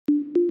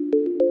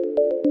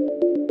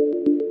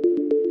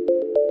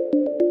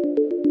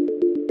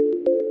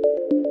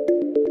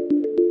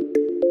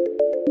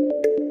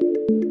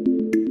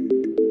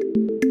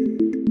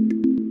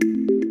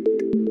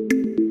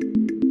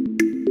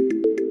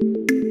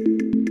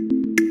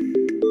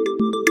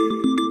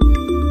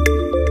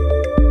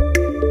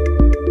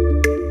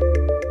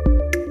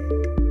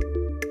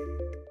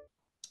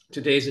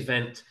today's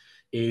event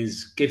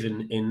is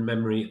given in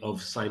memory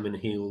of Simon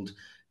Heald,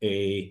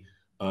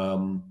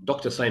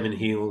 Dr. Simon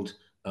Heald,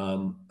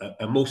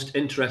 a most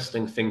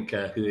interesting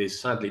thinker who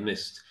is sadly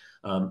missed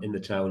in the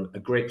town, a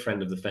great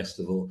friend of the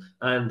festival,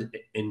 and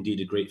indeed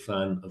a great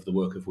fan of the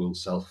work of Will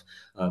Self,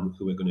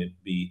 who we're going to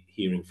be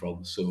hearing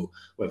from. So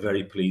we're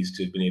very pleased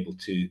to have been able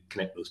to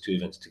connect those two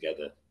events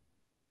together.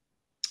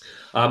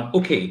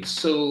 Okay,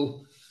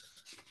 so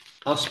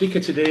our speaker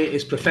today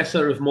is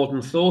Professor of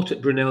Modern Thought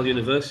at Brunel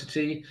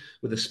University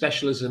with a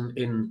specialism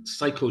in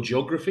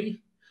psychogeography.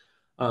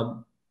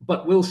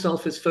 But Will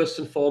Self is first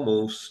and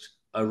foremost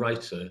a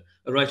writer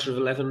of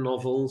 11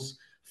 novels,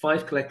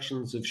 5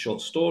 collections of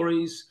short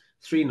stories,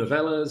 3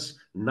 novellas,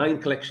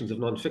 9 collections of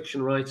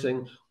non-fiction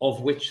writing, of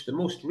which the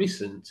most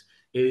recent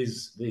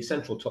is the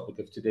central topic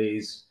of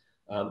today's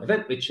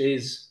event, which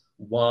is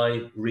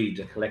Why Read,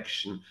 a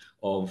collection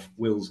of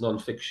Will's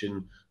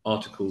non-fiction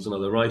articles and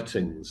other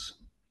writings.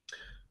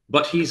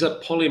 But he's a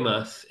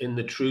polymath in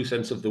the true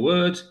sense of the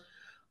word.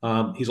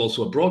 He's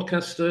also a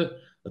broadcaster,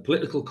 a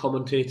political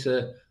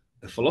commentator,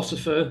 a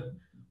philosopher,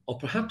 or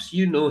perhaps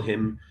you know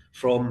him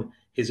from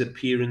his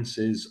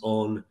appearances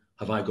on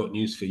Have I Got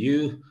News for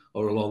You,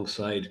 or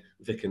alongside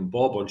Vic and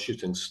Bob on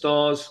Shooting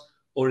Stars,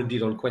 or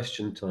indeed on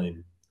Question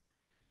Time.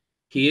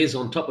 He is,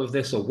 on top of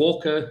this, a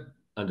walker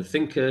and a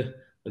thinker,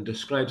 and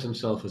describes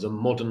himself as a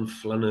modern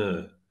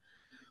flaneur.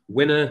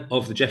 Winner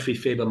of the Geoffrey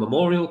Faber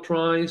Memorial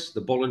Prize,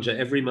 the Bollinger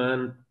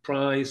Everyman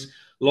Prize,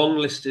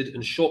 long-listed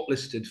and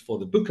shortlisted for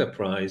the Booker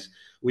Prize,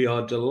 we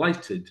are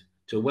delighted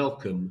to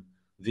welcome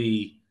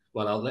the,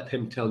 well, I'll let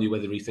him tell you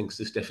whether he thinks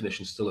this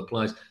definition still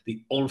applies,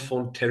 the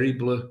enfant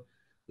terrible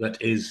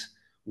that is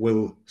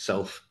Will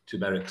Self to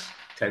Berwick's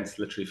 10th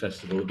Literary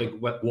Festival. A big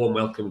warm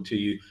welcome to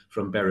you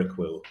from Berwick,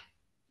 Will.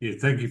 Yeah,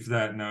 thank you for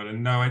that,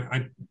 Nolan. No,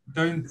 I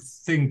don't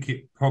think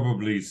it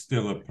probably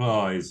still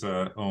applies,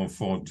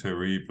 enfant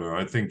terrible.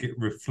 I think it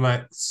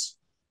reflects,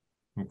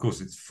 of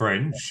course, it's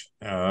French.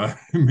 It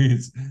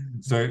means,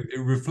 so it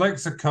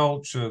reflects a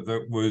culture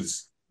that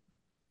was,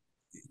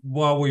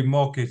 while we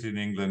mock it in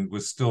England,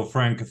 was still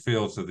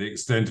francophile to the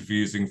extent of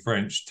using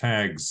French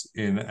tags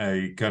in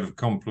a kind of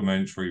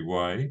complimentary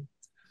way.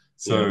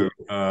 So,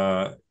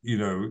 you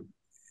know,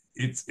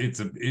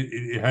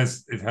 it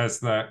has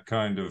that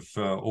kind of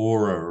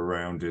aura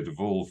around it of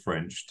all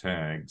French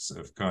tags,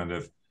 of kind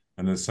of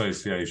an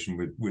association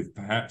with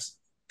perhaps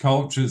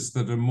cultures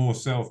that are more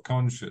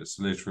self-conscious,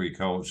 literary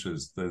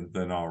cultures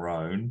than our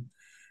own.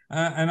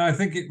 And I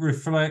think it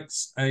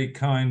reflects a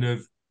kind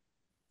of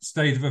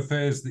state of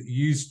affairs that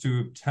used to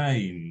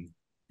obtain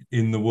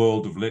in the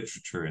world of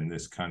literature in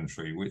this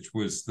country, which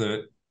was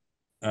that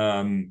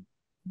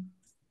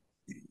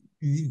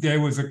there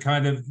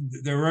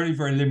were only a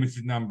very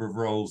limited number of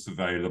roles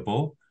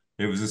available.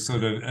 It was a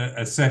sort of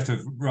a set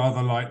of,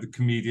 rather like the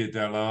Commedia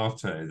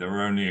dell'arte. There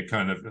were only a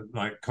kind of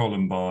like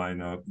Columbine,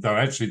 though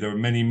actually there were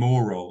many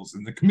more roles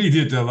in the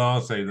Commedia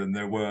dell'arte than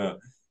there were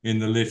in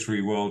the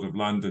literary world of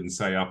London,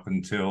 say up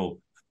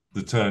until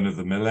the turn of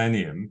the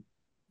millennium.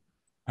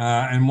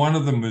 And one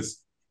of them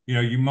was, you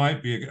know, you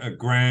might be a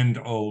grand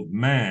old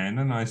man,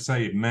 and I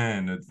say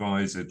man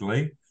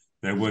advisedly.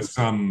 There were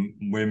some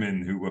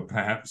women who were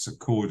perhaps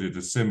accorded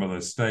a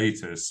similar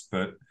status,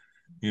 but,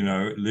 you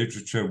know,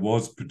 literature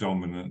was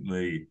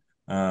predominantly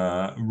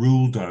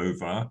ruled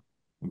over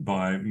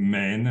by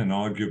men, and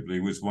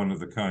arguably was one of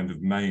the kind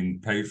of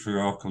main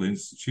patriarchal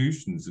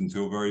institutions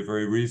until very,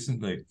 very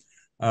recently.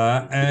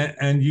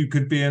 And you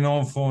could be an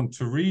enfant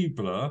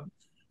terrible,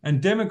 and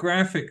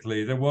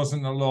demographically, there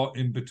wasn't a lot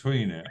in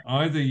between it.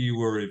 Either you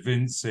were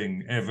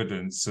evincing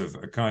evidence of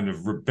a kind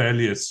of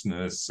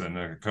rebelliousness and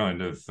a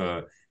kind of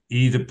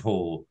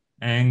Oedipal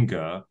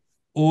anger,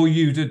 or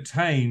you'd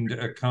attained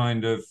a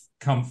kind of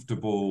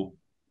comfortable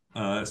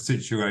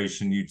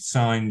situation. You'd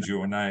signed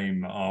your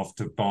name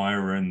after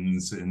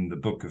Byron's in the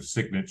Book of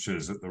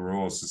Signatures at the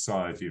Royal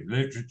Society of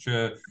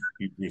Literature.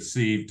 You'd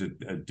received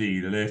a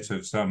D.Lit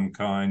of some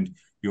kind.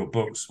 Your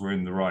books were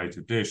in the right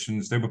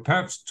editions. They were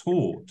perhaps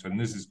taught, and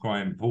this is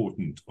quite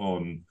important,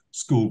 on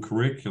school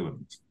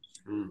curriculums.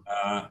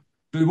 But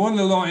there wasn't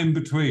a lot in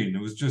between. It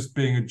was just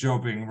being a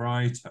jobbing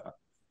writer.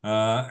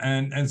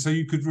 And so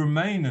you could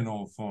remain an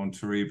enfant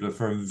terrible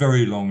for a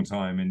very long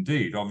time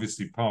indeed,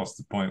 obviously past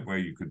the point where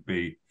you could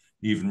be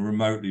even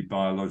remotely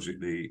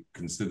biologically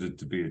considered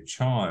to be a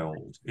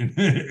child in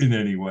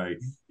any way.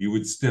 You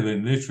would still,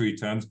 in literary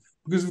terms,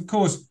 because of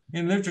course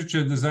in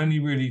literature there's only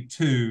really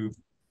 2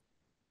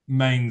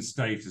 main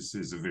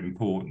statuses of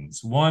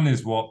importance. One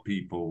is what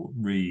people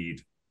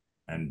read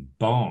and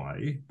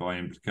buy, by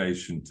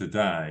implication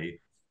today,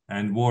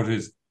 and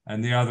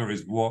the other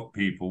is what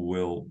people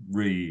will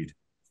read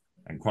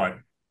and quite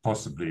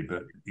possibly,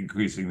 but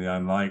increasingly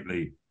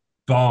unlikely,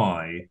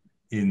 buy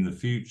in the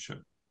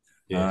future.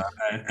 Yes.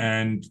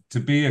 And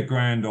to be a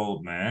grand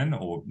old man,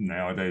 or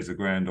nowadays a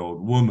grand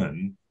old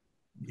woman,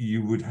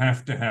 you would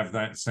have to have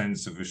that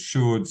sense of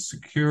assured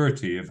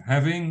security of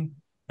having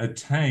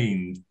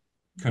attained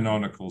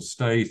canonical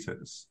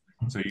status.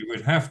 So you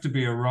would have to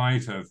be a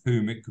writer of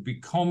whom it could be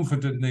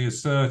confidently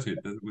asserted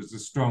that there was a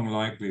strong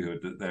likelihood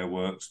that their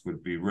works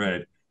would be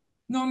read,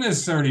 not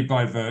necessarily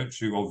by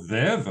virtue of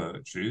their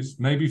virtues,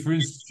 maybe for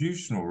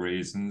institutional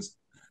reasons,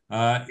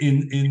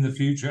 in the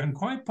future, and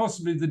quite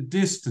possibly the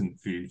distant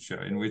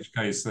future, in which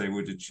case they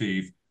would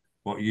achieve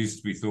what used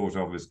to be thought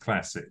of as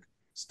classic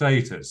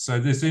status. So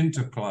this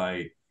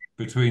interplay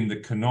between the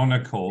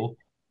canonical,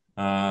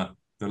 the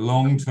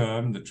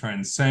long-term, the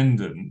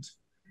transcendent,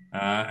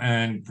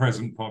 and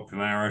present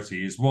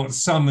popularity is what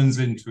summons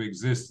into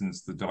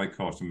existence the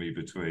dichotomy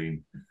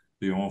between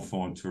the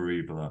enfant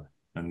terrible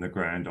and the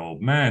grand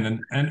old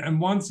man.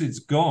 And once it's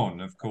gone,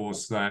 of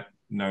course, that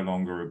no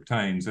longer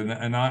obtains.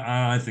 And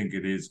I think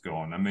it is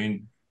gone. I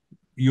mean,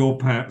 you're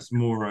perhaps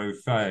more au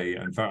fait.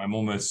 In fact, I'm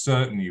almost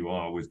certain you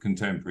are with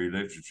contemporary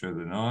literature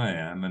than I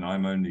am, and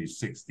I'm only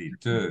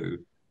 62.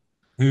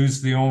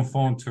 Who's the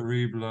enfant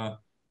terrible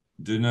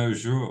de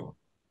nos jours?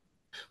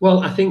 Well,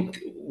 I think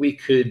we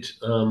could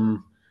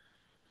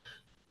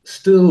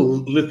still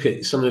look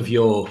at some of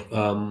your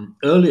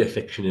earlier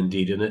fiction,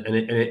 indeed, and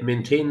it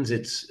maintains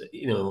its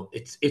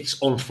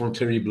its enfant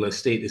terrible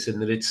status in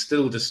that it's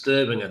still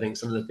disturbing. I think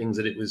some of the things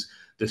that it was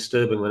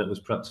disturbing when it was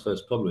perhaps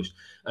first published,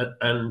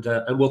 and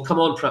we'll come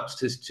on perhaps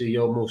to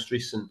your most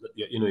recent,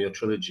 your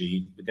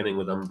trilogy, beginning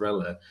with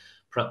Umbrella,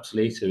 perhaps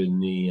later in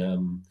the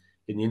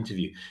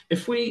interview.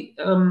 If we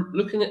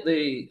looking at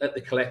the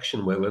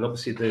collection, Will, and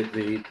obviously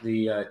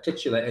the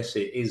titular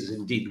essay is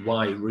indeed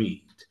Why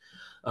Read.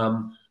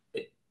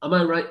 Am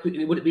I right?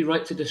 Would it be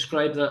right to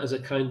describe that as a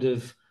kind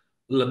of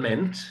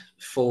lament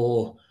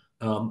for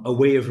a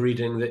way of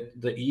reading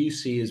that you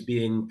see as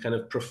being kind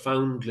of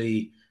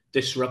profoundly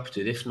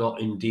disrupted, if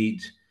not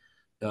indeed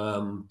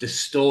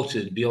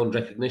distorted beyond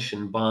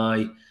recognition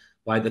by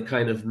the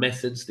kind of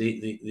methods,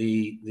 the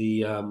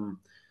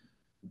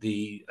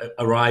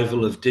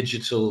arrival of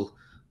digital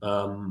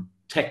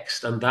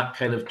text and that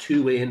kind of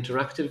two-way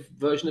interactive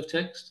version of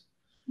text?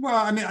 Well,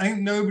 I mean, I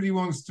think nobody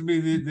wants to be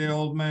the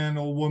old man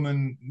or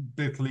woman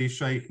bitterly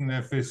shaking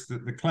their fist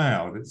at the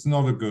cloud. It's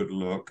not a good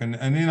look. And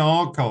in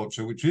our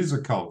culture, which is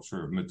a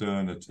culture of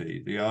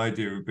modernity, the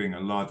idea of being a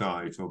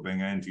Luddite or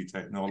being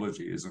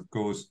anti-technology is, of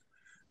course,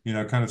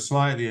 kind of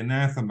slightly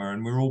anathema.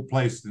 And we're all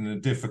placed in a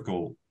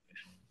difficult,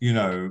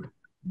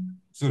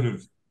 sort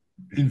of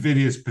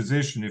invidious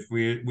position if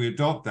we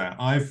adopt that.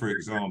 I, for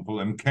example,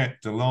 am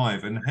kept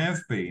alive and have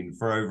been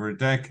for over a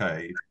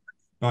decade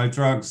by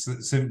drugs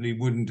that simply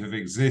wouldn't have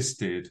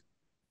existed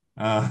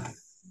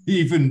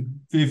even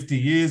 50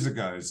 years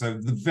ago. So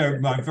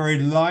my very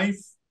life,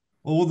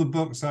 all the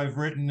books I've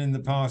written in the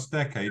past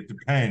decade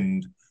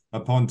depend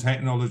upon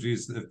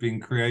technologies that have been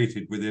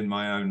created within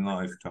my own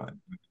lifetime.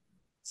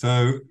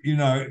 So,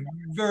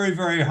 very,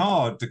 very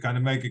hard to kind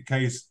of make a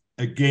case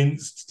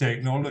against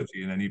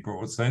technology in any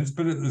broad sense.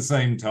 But at the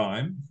same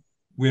time,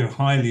 we're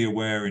highly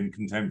aware in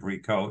contemporary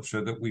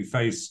culture that we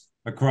face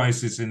a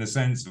crisis in a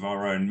sense of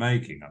our own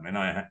making. I mean,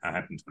 I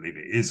happen to believe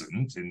it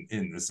isn't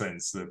in the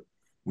sense that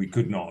we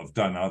could not have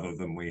done other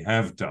than we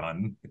have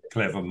done,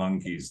 clever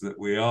monkeys that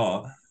we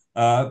are.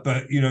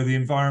 But, the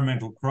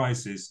environmental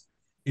crisis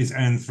is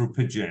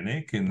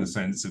anthropogenic in the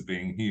sense of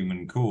being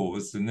human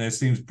caused, and there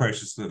seems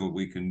precious little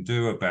we can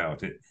do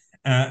about it.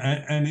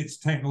 And it's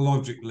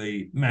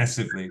technologically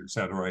massively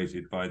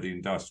accelerated by the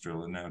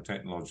industrial and now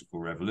technological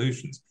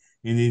revolutions.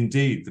 And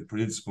indeed, the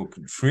principal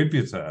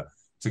contributor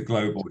to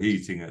global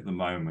heating at the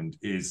moment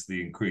is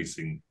the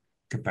increasing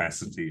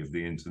capacity of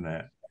the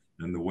internet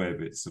and the web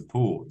it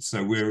supports.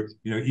 So we're,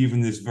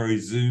 even this very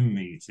Zoom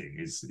meeting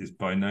is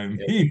by no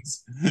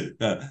means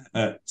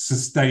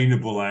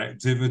sustainable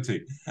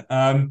activity.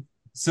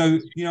 So,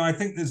 I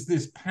think there's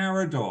this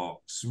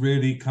paradox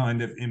really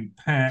kind of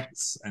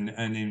impacts and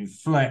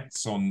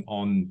inflects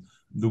on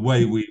the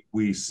way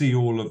we see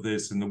all of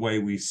this and the way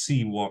we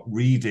see what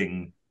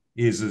reading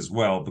is as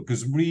well,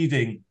 because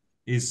reading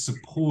is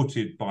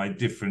supported by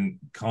different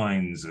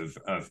kinds of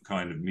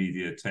kind of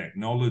media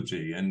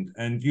technology.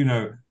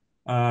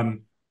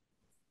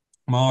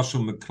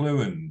 Marshall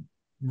McLuhan,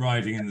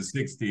 writing in the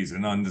 60s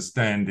and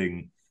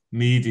understanding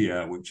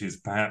media, which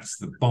is perhaps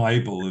the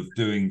Bible of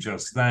doing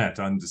just that,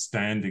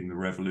 understanding the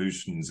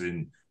revolutions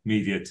in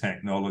media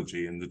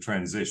technology and the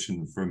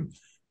transition from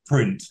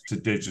print to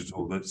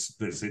digital that's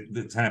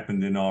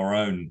happened in our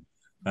own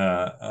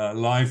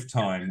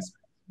lifetimes,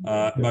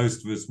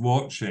 most of us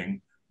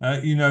watching,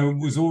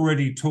 was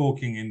already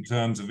talking in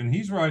terms of, and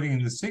he's writing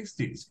in the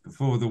 60s,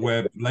 before the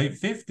web, late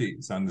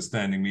 50s,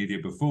 understanding media,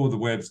 before the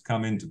web's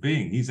come into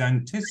being. He's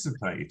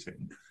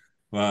anticipating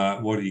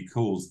what he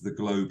calls the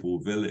global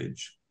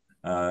village,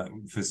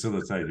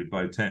 facilitated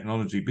by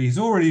technology. But he's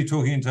already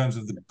talking in terms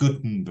of the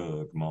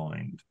Gutenberg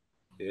mind.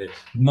 Yes.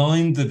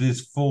 Mind that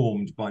is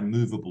formed by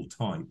movable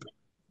type.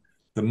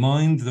 The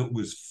mind that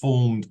was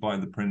formed by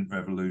the print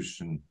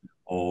revolution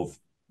of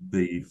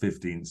the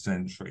 15th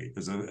century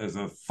as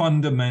a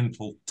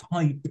fundamental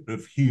type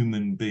of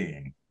human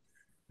being.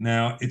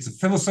 Now, it's a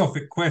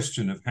philosophic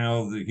question of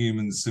how the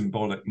human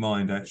symbolic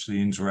mind actually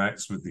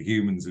interacts with the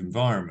human's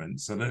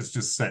environment. So let's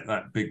just set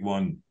that big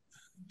one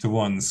to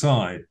one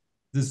side.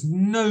 there's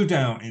no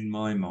doubt in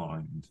my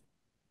mind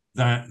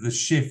that the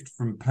shift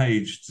from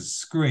page to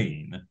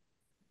screen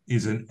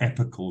is an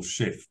epical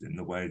shift in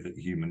the way that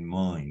human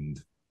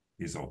mind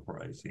is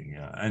operating,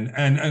 yeah,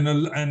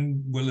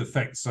 and will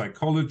affect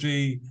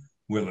psychology,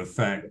 will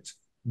affect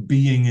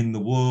being in the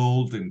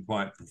world in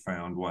quite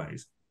profound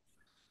ways.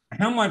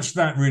 How much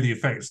that really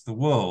affects the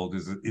world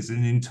is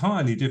an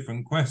entirely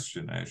different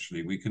question,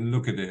 actually. We can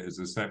look at it as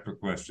a separate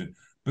question.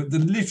 But the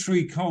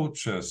literary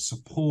culture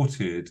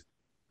supported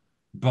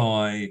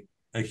by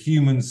a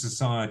human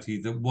society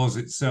that was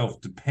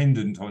itself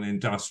dependent on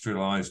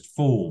industrialized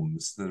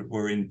forms that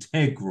were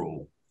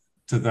integral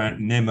to that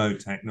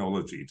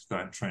nemotechnology, to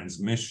that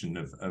transmission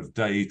of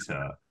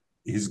data,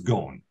 is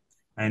gone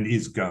and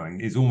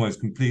is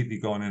almost completely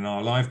gone in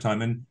our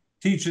lifetime. And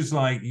teachers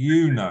like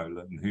you,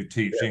 Nolan, who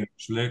teach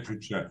English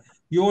literature,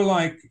 you're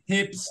like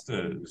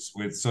hipsters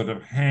with sort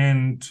of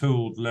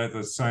hand-tooled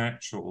leather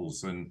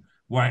satchels and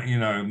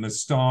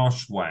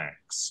moustache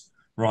wax,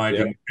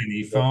 riding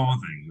penny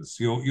farthings.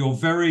 You're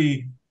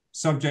very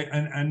subject,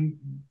 and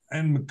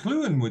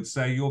McLuhan would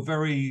say your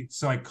very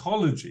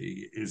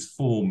psychology is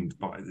formed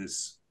by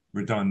this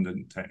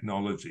redundant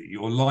technology.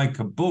 You're like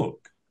a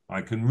book.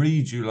 I can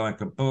read you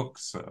like a book,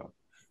 sir.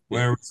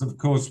 Whereas, of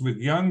course, with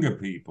younger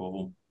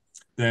people,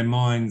 their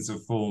minds are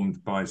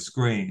formed by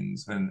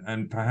screens,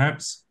 and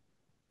perhaps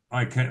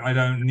I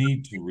don't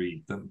need to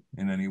read them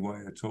in any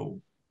way at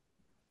all.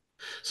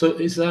 So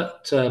is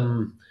that,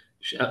 and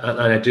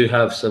I do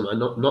have some,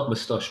 not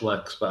moustache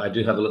wax, but I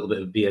do have a little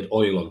bit of beard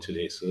oil on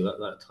today, so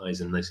that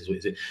ties in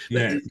nicely. But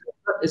Yeah.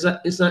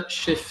 is that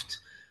shift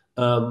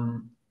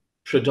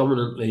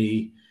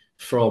predominantly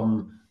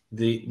from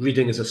the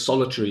reading as a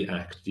solitary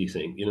act, do you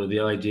think? You know, the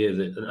idea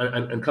that,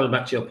 and coming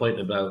back to your point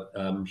about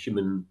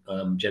human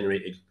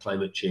generated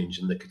climate change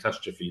and the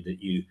catastrophe that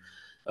you,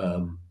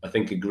 I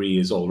think, agree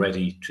is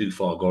already too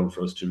far gone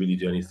for us to really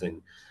do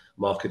anything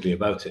markedly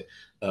about it.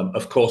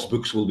 Of course,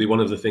 books will be one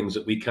of the things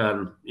that we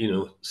can,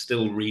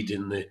 still read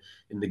in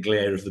the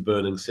glare of the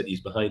burning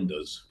cities behind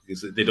us,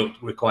 because they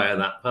don't require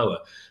that power.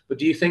 But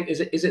do you think is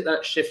it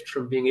that shift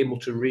from being able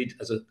to read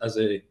as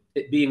it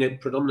being a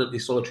predominantly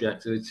solitary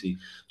activity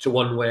to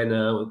one where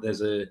now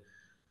even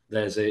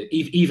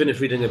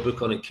if reading a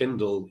book on a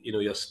Kindle,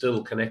 you're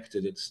still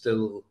connected. It's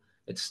still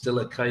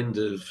a kind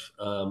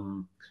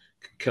of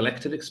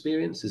collective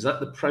experience. Is that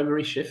the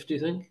primary shift, do you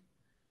think?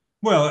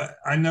 Well,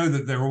 I know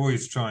that they're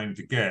always trying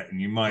to get, and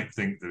you might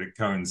think that it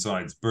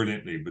coincides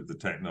brilliantly with the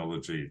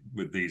technology,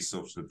 with these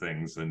sorts of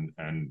things. And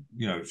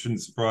it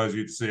shouldn't surprise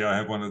you to see I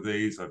have one of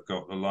these. I've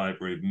got a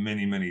library of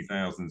many, many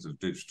thousands of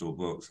digital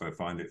books. I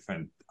find it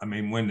I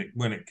mean, when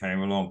it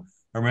came along,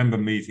 I remember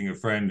meeting a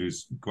friend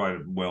who's quite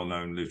a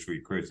well-known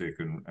literary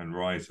critic and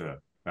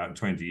writer about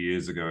 20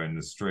 years ago in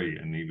the street,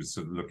 and he was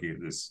sort of looking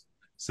at this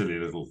silly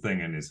little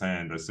thing in his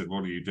hand. I said,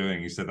 "What are you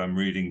doing?" He said, "I'm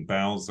reading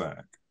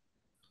Balzac."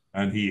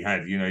 And he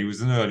had, he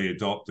was an early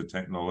adopter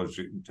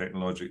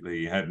technologically.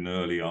 He had an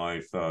early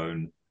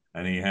iPhone,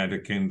 and he had a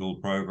Kindle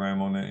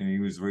program on it, and he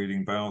was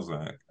reading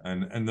Balzac.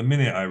 And the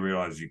minute I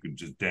realized you could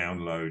just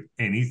download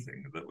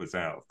anything that was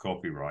out of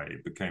copyright,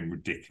 it became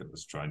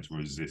ridiculous trying to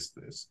resist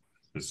this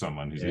for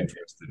someone who's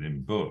interested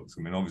in books.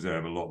 I mean, obviously I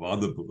have a lot of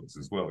other books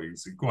as well. You can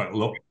see quite a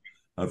lot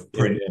of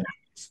print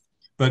books.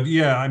 But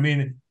yeah, I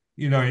mean,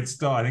 I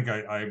think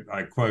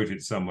I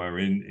quoted somewhere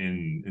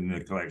in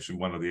the collection,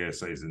 one of the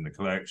essays in the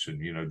collection,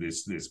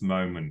 this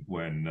moment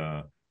when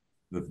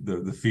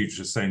the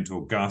future Saint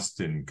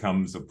Augustine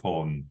comes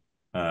upon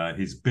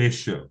his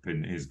bishop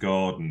in his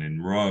garden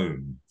in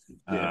Rome,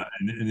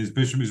 and his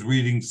bishop is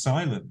reading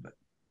silently,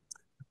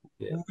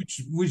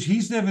 which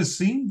he's never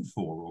seen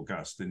before.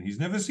 Augustine, he's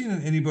never seen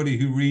anybody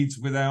who reads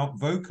without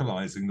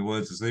vocalizing the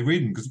words as they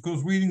read them, because of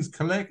course reading's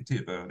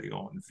collective early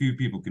on. Few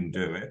people can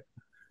do it.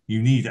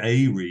 You need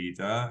a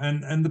reader,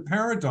 and the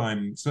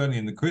paradigm, certainly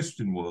in the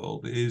Christian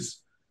world,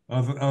 is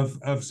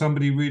of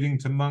somebody reading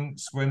to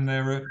monks when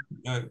they're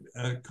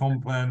at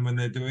Complan, when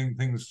they're doing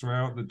things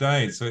throughout the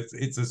day. So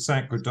it's a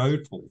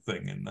sacerdotal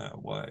thing in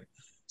that way.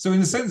 So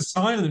in a sense,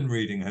 silent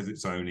reading has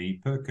its own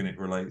epoch, and it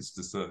relates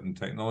to certain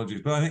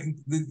technologies. But I think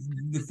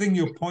the thing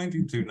you're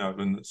pointing to,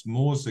 Nolan, that's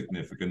more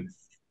significant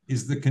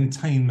is the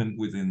containment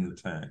within the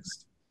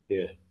text.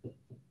 Yeah.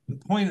 The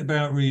point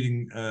about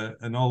reading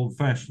an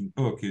old-fashioned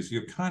book is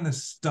you're kind of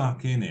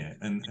stuck in it.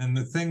 And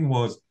the thing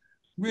was,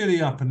 really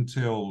up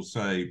until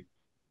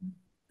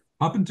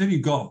you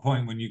got a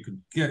point when you could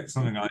get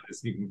something like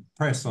this, you can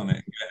press on it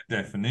and get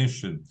a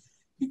definition.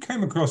 You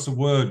came across a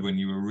word when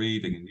you were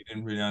reading and you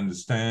didn't really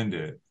understand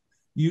it,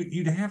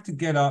 you'd have to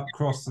get up,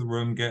 cross the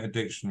room, get a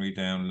dictionary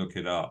down, look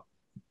it up.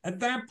 At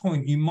that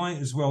point, you might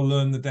as well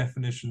learn the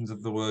definitions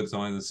of the words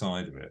either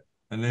side of it,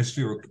 unless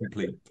you're a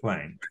complete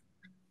blank.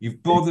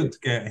 You've bothered to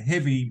get a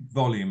heavy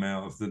volume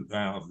out of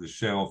the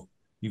shelf.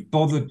 You've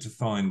bothered to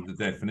find the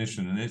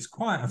definition, and it's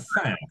quite a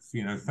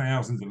faff,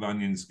 thousands of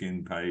onion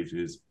skin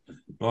pages,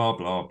 blah,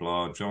 blah,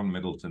 blah, John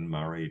Middleton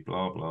Murray,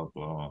 blah, blah,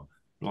 blah,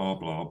 blah,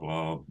 blah,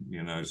 blah,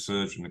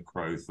 Surgeon at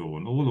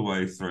Crowthorne, all the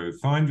way through.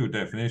 Find your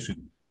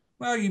definition.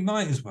 well, you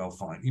might as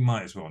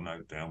well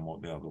note down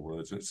what the other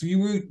words are. So you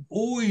were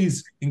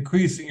always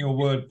increasing your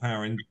word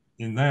power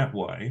in that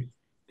way,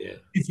 Yeah,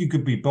 if you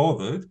could be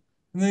bothered.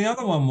 And the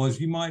other one was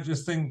you might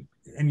just think,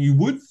 and you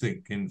would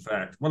think, in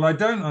fact, well, I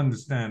don't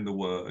understand the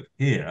word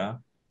here,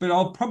 but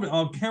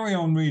I'll carry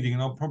on reading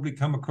and I'll probably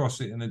come across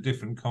it in a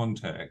different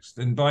context.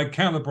 And by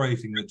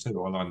calibrating the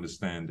two, I'll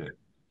understand it.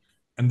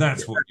 And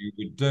that's yeah, what you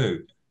would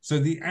do. So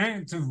the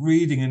act of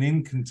reading and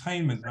in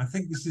containment, I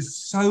think this is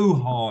so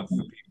hard for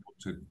people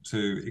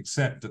to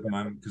accept at the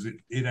moment because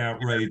it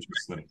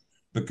outrages them.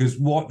 Because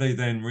what they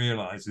then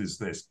realize is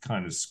they're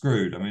kind of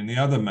screwed. I mean, the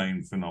other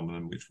main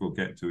phenomenon, which we'll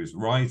get to, is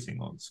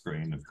writing on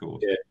screen, of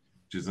course, yeah,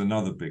 which is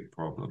another big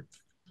problem.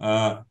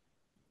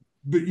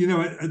 But you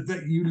know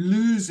that you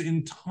lose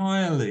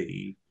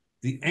entirely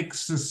the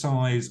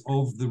exercise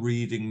of the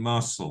reading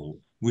muscle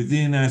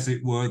within, as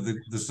it were,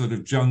 the sort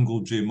of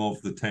jungle gym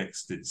of the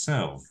text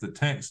itself. The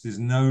text is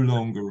no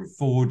longer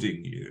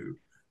affording you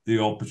the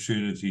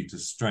opportunity to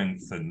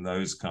strengthen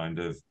those kind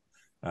of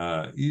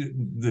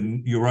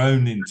your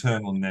own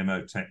internal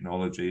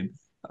mnemotechnology.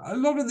 A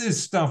lot of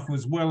this stuff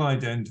was well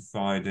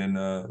identified in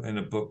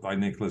a book by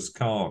Nicholas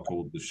Carr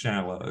called The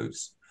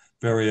Shallows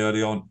very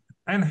early on,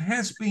 and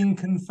has been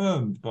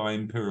confirmed by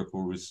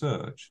empirical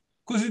research.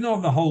 Of course, it's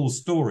not the whole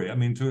story. I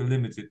mean, to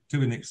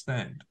an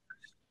extent.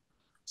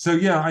 So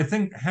yeah, I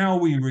think how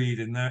we read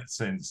in that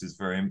sense is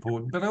very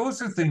important. But I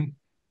also think,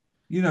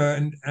 you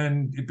know,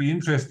 and it'd be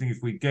interesting if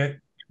we get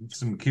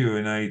some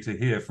Q&A to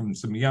hear from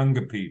some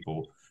younger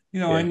people. You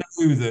know, I yeah,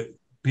 know that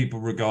people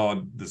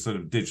regard the sort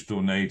of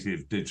digital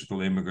native,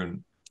 digital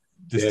immigrant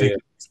yeah, yeah,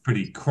 distinction as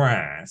pretty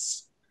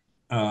crass.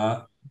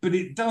 But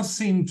it does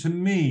seem to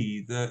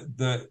me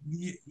that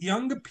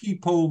younger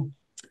people,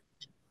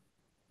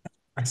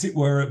 as it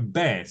were, at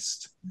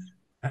best,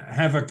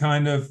 have a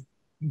kind of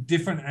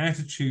different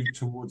attitude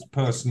towards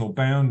personal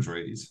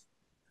boundaries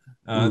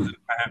than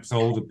perhaps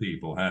older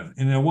people have.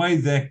 In a way,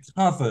 their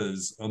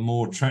covers are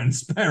more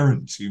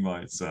transparent, you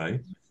might say.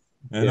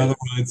 In yeah, other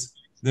words,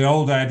 the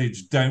old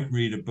adage, don't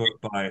read a book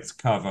by its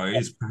cover,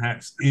 is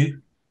perhaps it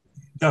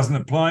doesn't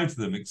apply to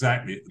them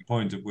exactly at the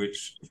point at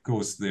which, of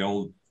course, the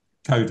old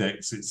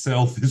codex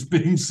itself is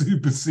being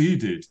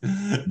superseded.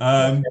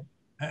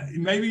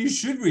 Maybe you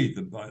should read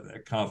them by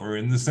their cover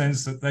in the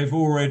sense that they've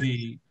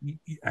already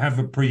have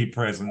a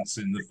pre-presence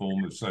in the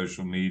form of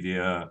social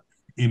media,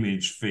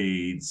 image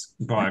feeds,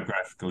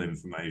 biographical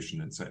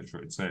information,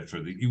 etc.,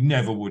 etc., that you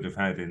never would have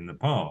had in the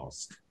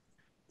past.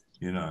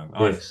 You know,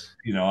 yes,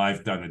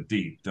 I've done a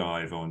deep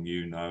dive on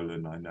you,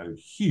 Nolan. I know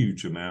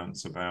huge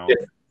amounts yeah, about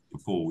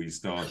before we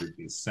started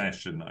this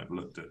session. I've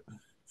looked at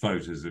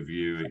photos of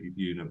you at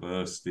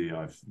university.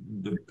 I've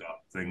looked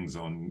up things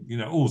on,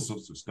 all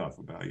sorts of stuff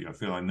about you. I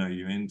feel I know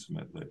you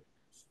intimately.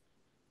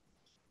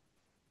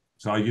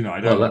 So, I well,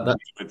 don't that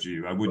judge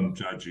you. I wouldn't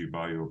judge you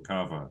by your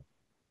cover.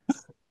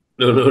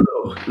 no, no,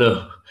 no,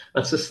 no.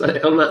 That's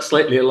on that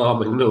slightly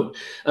alarming note.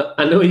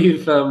 I know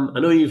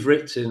you've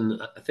written.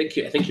 I think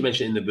you mentioned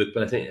it in the book,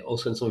 but I think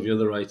also in some of your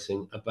other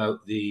writing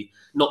about the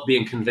not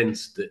being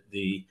convinced that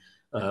the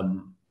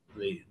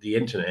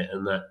internet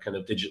and that kind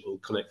of digital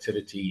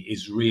connectivity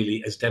is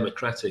really as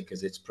democratic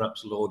as it's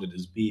perhaps lauded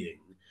as being.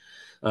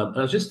 And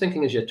I was just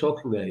thinking as you're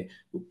talking there,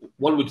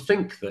 one would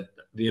think that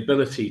the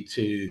ability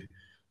to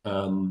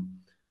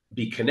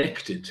be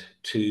connected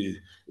to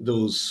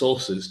those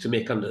sources to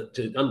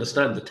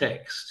understand the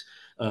text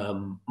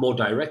more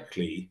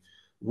directly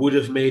would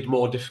have made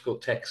more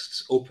difficult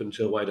texts open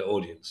to a wider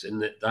audience. In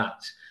that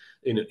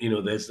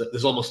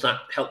there's almost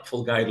that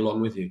helpful guide along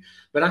with you.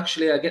 But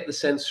actually, I get the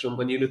sense from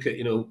when you look at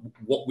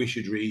what we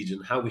should read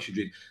and how we should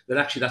read that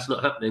actually that's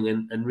not happening,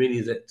 and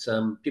really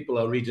that people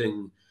are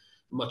reading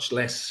much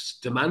less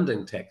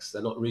demanding texts.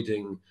 They're not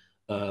reading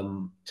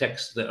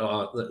texts that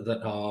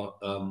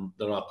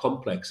are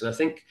complex. And I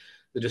think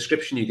the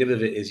description you give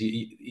of it is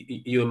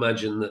you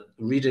imagine that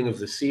reading of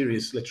the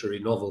serious literary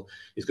novel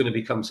is going to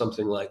become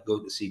something like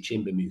going to see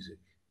chamber music.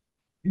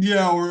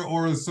 Yeah,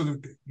 or a sort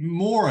of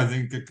more, I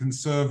think, a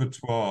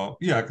conservatoire.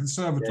 Yeah, a Yeah,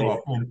 conservatoire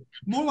form,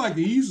 more like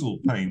easel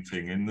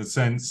painting in the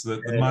sense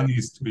that the yeah, money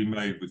is to be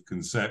made with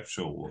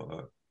conceptual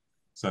work.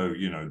 So,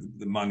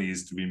 the money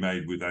is to be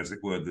made with, as it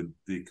were,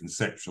 the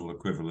conceptual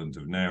equivalent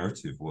of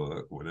narrative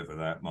work, whatever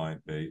that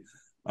might be.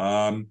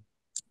 And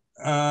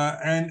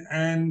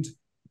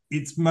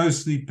it's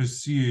mostly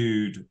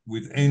pursued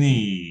with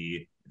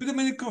any, but I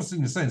mean, of course,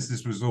 in a sense,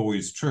 this was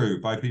always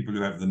true by people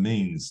who have the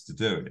means to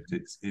do it.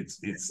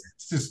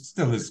 It's just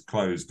still as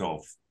closed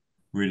off,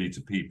 really,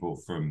 to people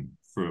from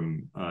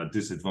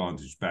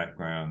disadvantaged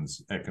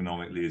backgrounds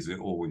economically as it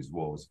always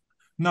was.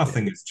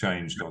 Nothing has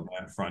changed on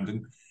that front.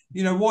 And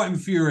what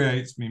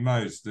infuriates me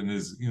most, and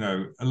is,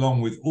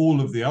 along with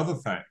all of the other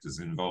factors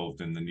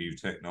involved in the new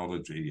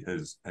technology,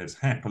 has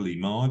happily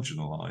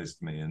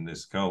marginalized me in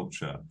this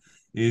culture,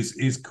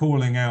 is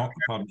calling out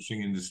the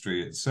publishing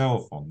industry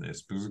itself on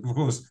this, because of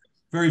course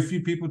very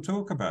few people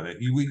talk about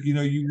it. You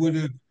would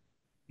have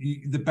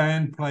the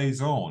band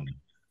plays on,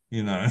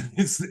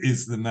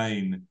 is the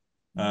main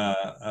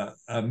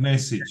a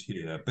message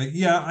here. But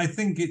yeah, I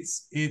think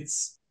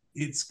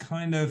it's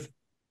kind of,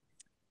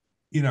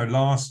 you know,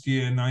 last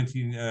year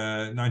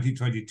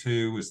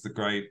 1922 was the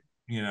great,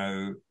 you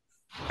know,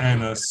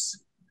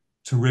 annus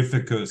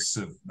terrificus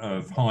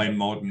of high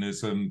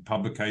modernism,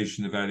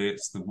 publication of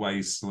Eliot's The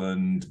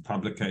Wasteland,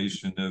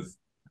 publication of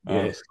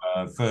Yes.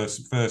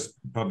 first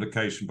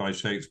publication by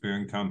Shakespeare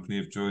and Company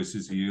of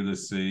Joyce's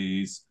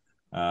Ulysses.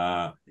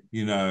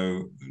 You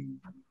know,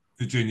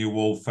 Virginia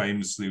Woolf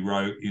famously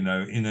wrote, you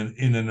know, in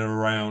and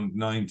around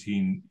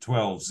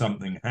 1912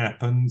 something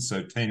happened.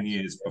 So 10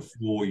 years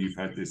before, you've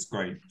had this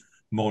great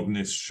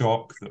modernist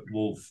shock that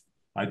Woolf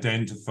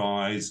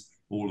identifies.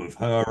 All of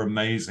her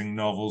amazing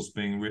novels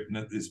being written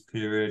at this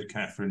period,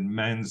 Catherine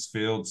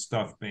Mansfield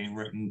stuff being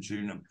written,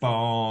 Juna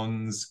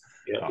Barnes,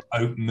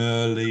 Hope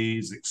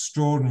Merley's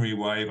extraordinary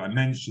wave. I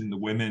mentioned the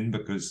women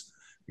because,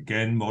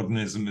 again,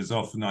 modernism is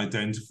often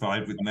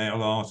identified with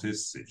male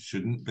artists. It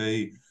shouldn't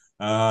be.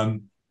 A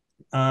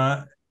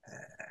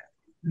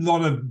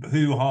lot of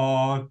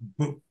hoo-ha,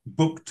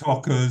 book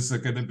talkers are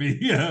going to be,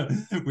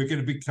 we're going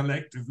to be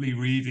collectively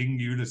reading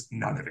Ulysses.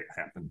 None of it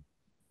happened.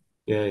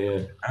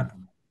 Yeah.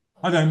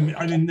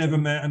 I never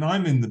met, and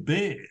I'm in the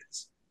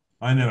biz.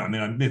 I know, I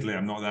mean, admittedly,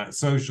 I'm not that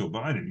social,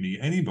 but I didn't meet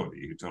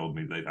anybody who told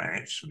me they'd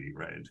actually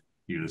read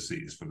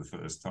Ulysses for the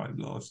first time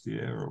last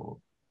year, or,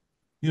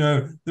 you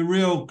know, the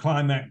real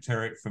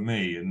climacteric for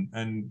me,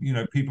 and you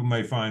know, people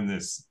may find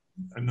this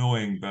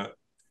annoying, but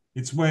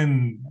it's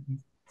when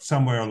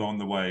somewhere along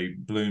the way,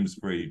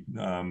 Bloomsbury,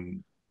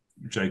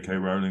 J.K.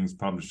 Rowling's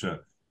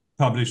publisher,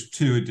 published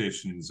 2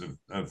 editions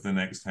of the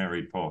next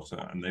Harry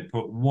Potter, and they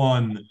put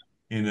one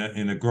in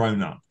a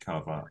grown-up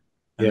cover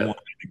and one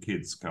in a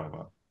kids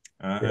cover,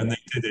 and they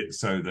did it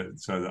so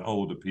that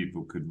older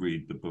people could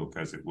read the book,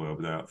 as it were,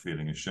 without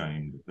feeling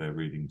ashamed of their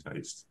reading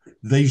tastes.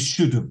 They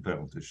should have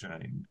felt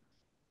ashamed.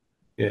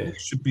 They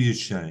should be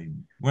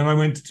ashamed. When I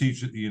went to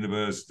teach at the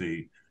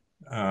university,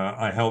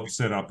 I helped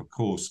set up a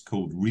course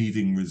called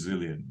Reading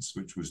Resilience,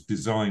 which was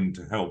designed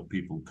to help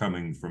people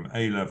coming from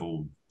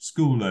A-level,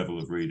 school level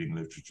of reading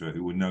literature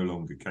who were no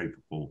longer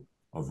capable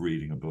of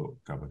reading a book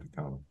cover to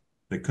cover.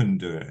 They couldn't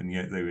do it, and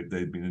yet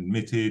they'd been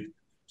admitted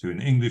to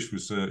an English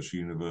research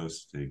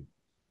university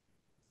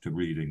to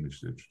read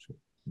English literature.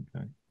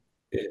 Okay.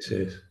 Yes.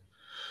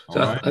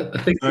 So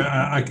I think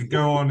I could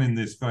go on in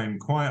this vein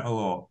quite a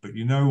lot, but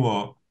you know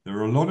what? There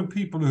are a lot of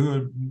people who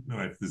are,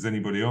 if there's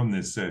anybody on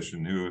this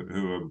session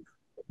who are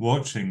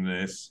watching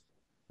this,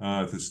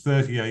 if there's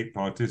 38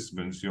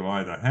 participants, you'll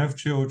either have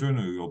children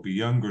or you'll be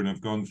younger and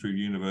have gone through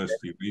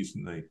university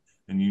recently,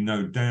 and you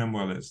know damn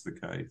well it's the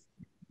case.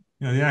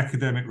 You know, the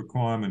academic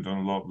requirement on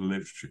a lot of the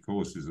literature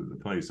courses at the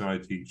place I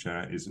teach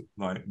at is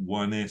like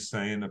 1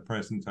 essay in a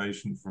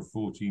presentation for a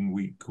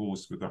 14-week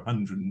course with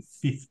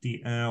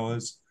 150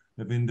 hours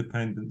of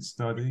independent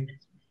study.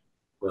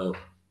 Well,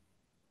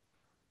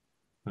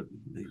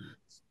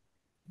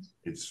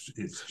 it's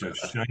just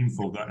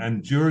shameful that,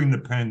 and during the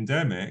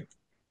pandemic,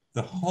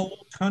 the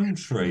whole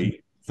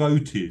country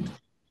voted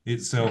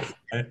itself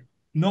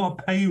not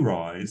a pay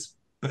rise,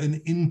 but an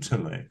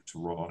intellect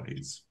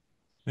rise.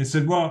 They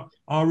said, well,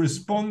 our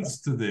response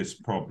to this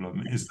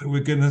problem is that we're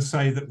going to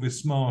say that we're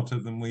smarter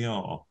than we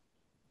are.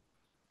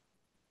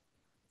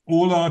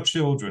 All our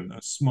children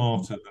are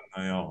smarter than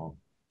they are.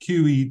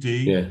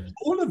 QED,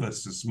 all of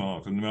us are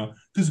smarter than we are,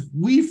 because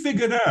we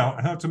figured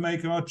out how to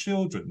make our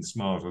children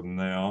smarter than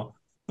they are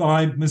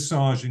by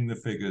massaging the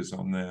figures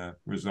on their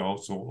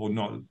results, or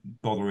not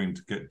bothering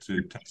to get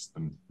to test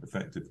them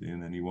effectively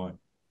in any way.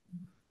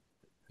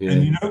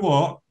 And you know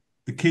what?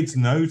 The kids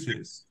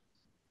notice.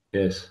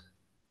 Yes.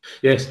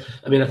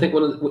 I mean, I think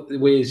one of the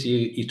ways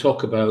you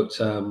talk about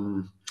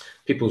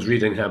people's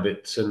reading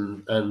habits,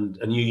 and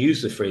you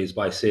use the phrase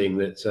by saying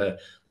that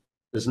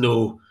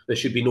there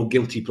should be no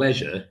guilty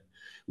pleasure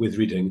with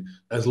reading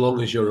as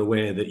long as you're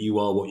aware that you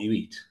are what you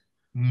eat.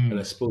 And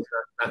I suppose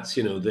that's,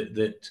 you know,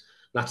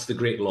 that's the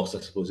great loss,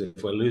 I suppose,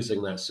 if we're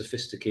losing that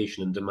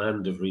sophistication and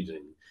demand of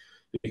reading,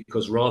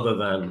 because rather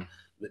than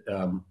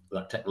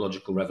that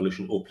technological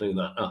revolution opening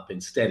that up,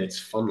 instead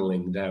it's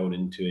funneling down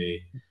into a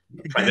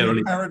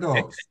primarily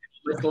paradox.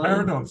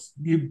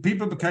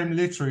 People became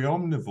literary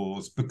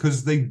omnivores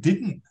because they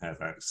didn't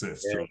have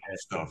access to a lot of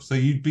stuff. So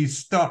you'd be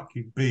stuck.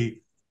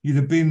 You'd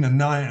have been a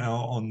night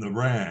out on the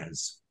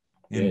Raz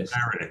in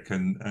Berwick,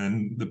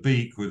 and the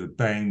Beak would have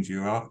banged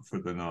you up for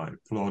the night.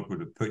 Plod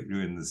would have put you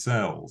in the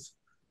cells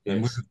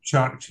and would have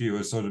chucked you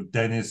a sort of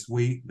Dennis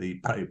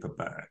Wheatley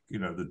paperback, you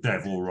know, The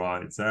Devil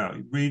Rides Out.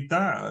 You'd read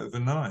that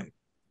overnight.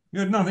 You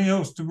had nothing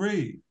else to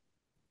read.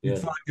 You'd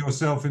find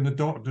yourself in the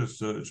doctor's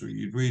surgery.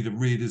 You'd read a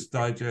Reader's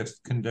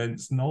Digest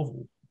condensed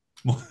novel.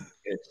 Yes.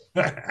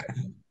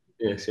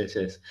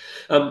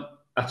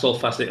 That's all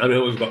fascinating. I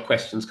know we've got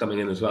questions coming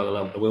in as well,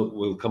 and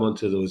we'll come on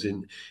to those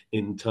in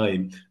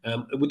time.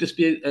 Would this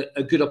be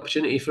a good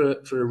opportunity for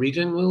a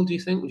reading, Will, do you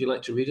think? Would you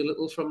like to read a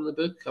little from the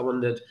book? I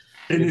wondered.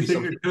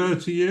 Anything occur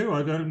to you?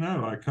 I don't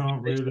know. I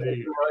can't really. The Rise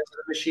of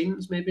the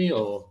Machines, maybe,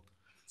 or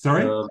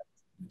sorry,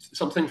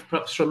 something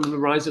perhaps from The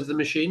Rise of the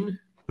Machine.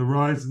 The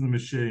Rise of the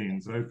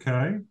Machines.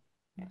 Okay.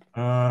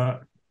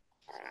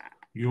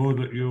 You're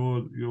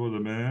the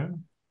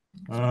man.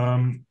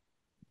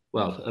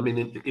 Well, I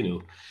mean,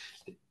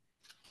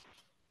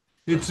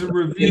 It's a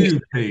review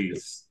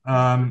piece.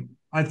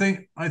 I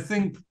think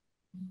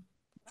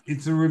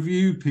it's a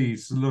review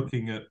piece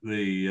looking at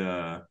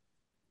uh,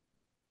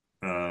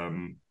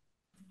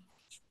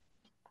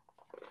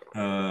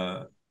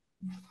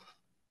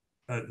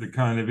 the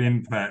kind of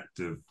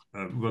impact of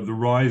well, the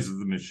rise of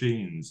the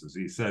machines, as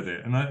he said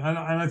it, and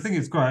I think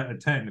it's quite a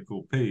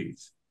technical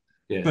piece.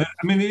 yeah, But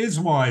I mean, it is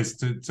wise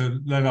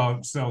to let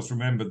ourselves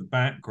remember the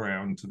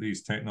background to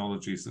these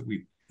technologies that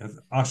we have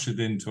ushered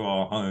into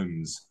our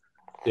homes.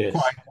 yes,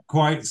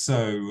 Quite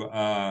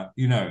so.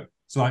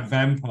 It's like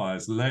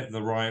vampires. Let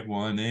the right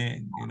one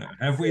in.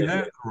 Have we yeah,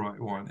 let the right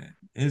one in?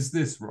 Is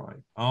this right?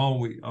 Are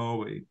we? Are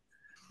we?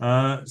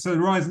 So The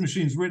Rise of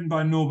Machines, written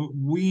by Norbert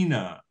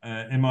Wiener,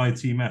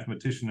 MIT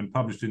mathematician, and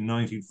published in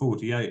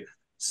 1948.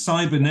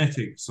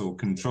 Cybernetics, or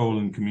Control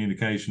and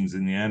Communications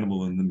in the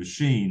Animal and the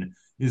Machine,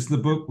 is the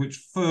book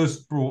which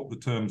first brought the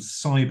term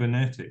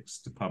cybernetics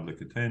to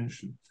public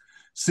attention.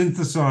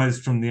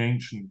 Synthesized from the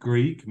ancient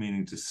Greek,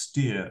 meaning to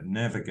steer,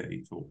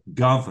 navigate, or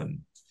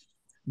govern,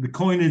 the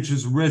coinage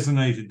has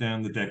resonated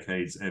down the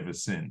decades ever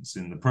since,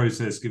 in the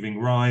process giving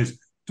rise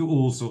to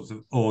all sorts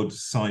of odd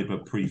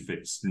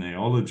cyber-prefixed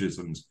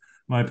neologisms,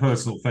 my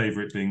personal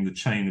favorite being the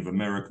chain of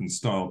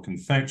American-style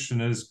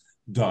confectioners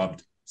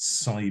dubbed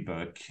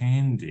cyber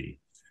candy.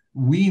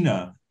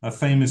 Wiener, a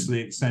famously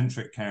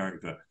eccentric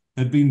character,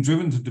 had been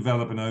driven to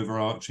develop an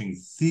overarching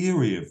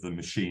theory of the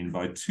machine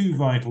by two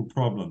vital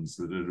problems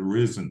that had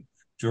arisen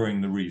during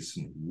the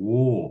recent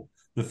war.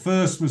 The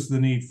first was the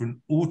need for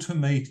an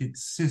automated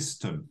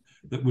system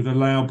that would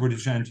allow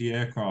British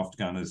anti-aircraft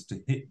gunners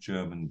to hit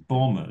German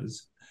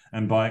bombers,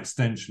 and by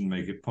extension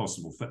make it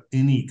possible for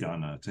any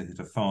gunner to hit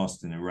a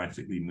fast and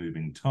erratically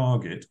moving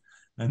target.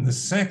 And the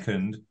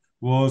second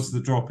was the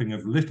dropping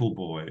of Little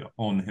Boy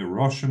on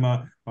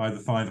Hiroshima by the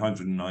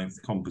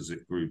 509th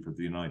Composite Group of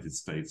the United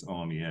States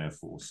Army Air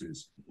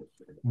Forces.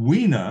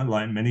 Wiener,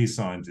 like many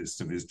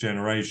scientists of his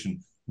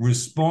generation,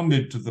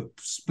 responded to the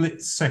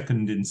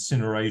split-second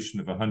incineration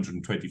of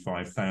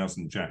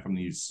 125,000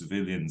 Japanese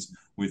civilians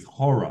with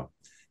horror.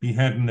 He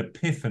had an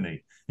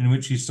epiphany in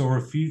which he saw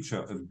a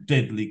future of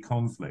deadly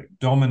conflict,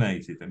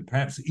 dominated and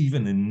perhaps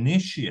even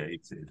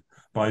initiated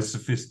by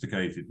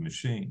sophisticated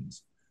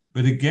machines.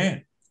 But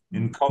again,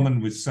 in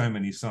common with so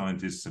many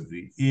scientists of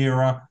the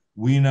era,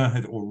 Wiener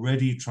had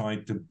already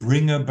tried to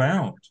bring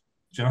about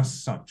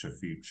just such a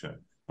future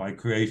by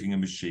creating a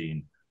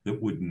machine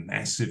that would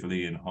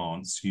massively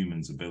enhance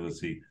humans'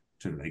 ability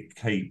to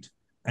locate,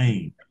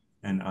 aim,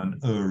 and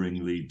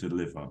unerringly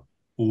deliver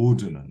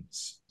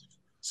ordnance.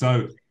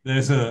 So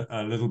there's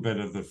a little bit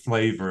of the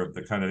flavor of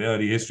the kind of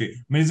early history.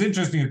 I mean, it's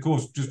interesting, of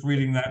course, just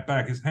reading that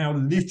back, is how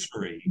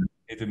literary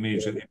it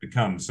immediately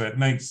becomes. So it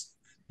makes,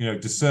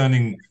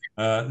 discerning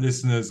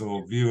listeners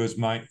or viewers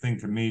might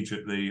think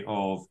immediately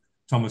of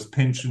Thomas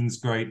Pynchon's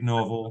great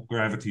novel,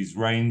 Gravity's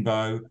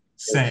Rainbow,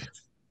 set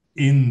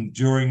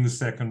during the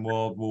Second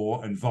World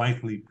War and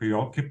vitally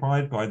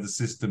preoccupied by the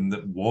system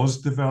that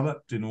was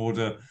developed in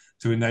order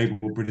to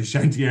enable British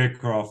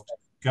anti-aircraft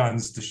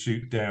guns to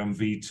shoot down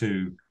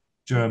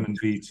German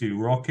V2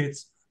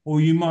 rockets.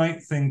 Or you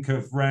might think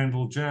of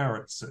Randall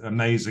Jarrett's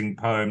amazing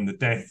poem, The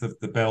Death of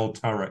the Bell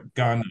Turret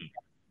Gunner,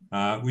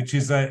 which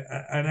is an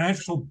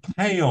actual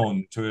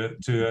paean to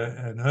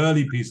an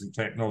early piece of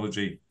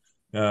technology.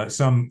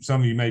 Some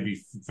of you may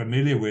be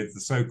familiar with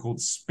the so-called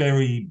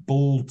Sperry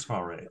Bull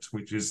turret,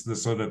 which is the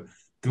sort of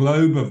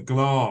globe of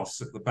glass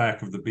at the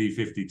back of the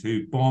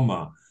B-52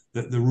 bomber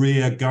that the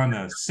rear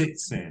gunner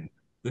sits in,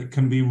 that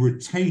can be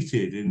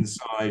rotated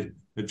inside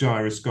a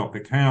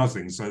gyroscopic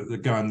housing so that the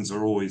guns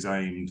are always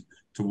aimed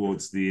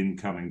towards the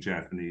incoming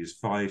Japanese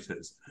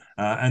fighters.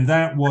 And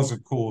that was,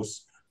 of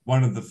course,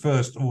 one of the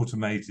first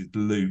automated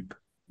loop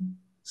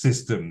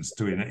systems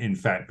to, in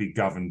fact, be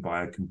governed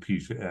by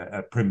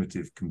a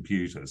primitive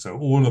computer. So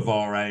all of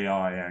our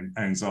AI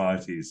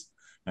anxieties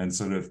and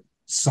sort of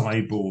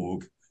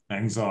cyborg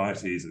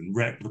anxieties and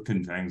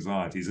replicant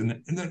anxieties. And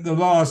the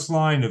last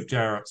line of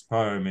Jarrett's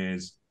poem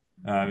is,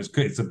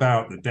 it's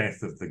about the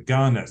death of the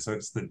gunner. So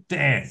it's the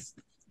death,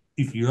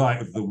 if you like,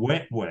 of the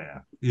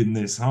wetware in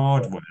this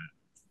hardware.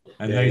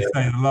 And they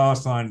say the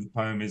last line of the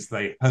poem is,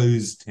 they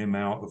hosed him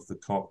out of the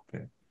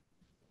cockpit.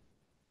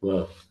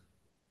 Well,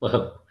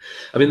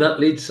 I mean, that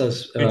leads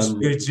us...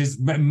 which is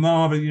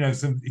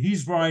marvelous, so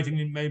he's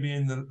writing maybe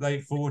in the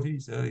late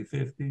 40s, early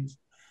 50s.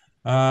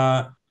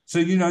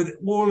 So,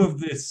 all of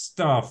this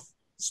stuff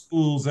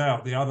spools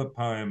out. The other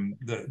poem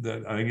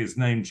that I think is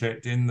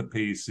name-checked in the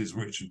piece is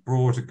Richard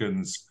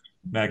Brautigan's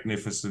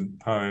magnificent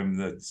poem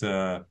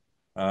that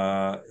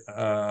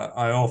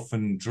I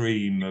often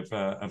dream of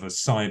a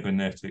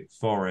cybernetic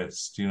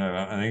forest.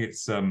 I think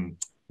it's,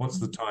 what's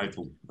the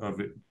title of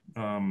it?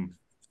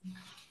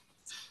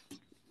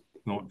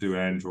 Not Do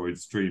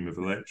Androids Dream of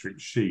Electric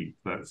Sheep?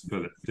 That's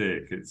Philip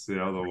Dick. It's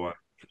the other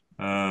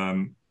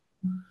one.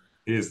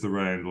 Here's the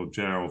Randall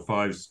Jarrell,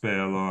 5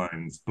 spare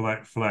lines.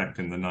 Black Flak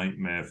and the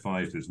Nightmare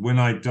Fighters. When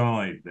I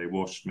died, they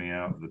washed me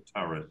out of the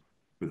turret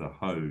with a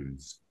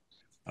hose.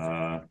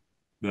 No,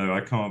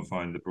 I can't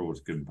find the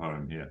Brautigan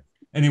poem here.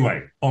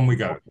 Anyway, on we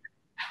go.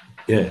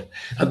 Yeah,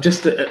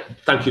 just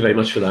thank you very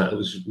much for that. It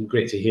was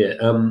great to hear.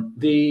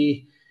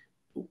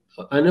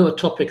 I know a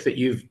topic that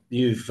you've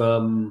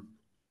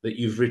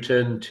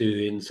returned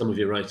to in some of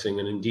your writing,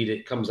 and indeed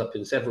it comes up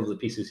in several of the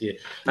pieces here.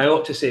 I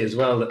ought to say as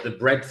well that the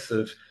breadth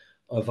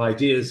of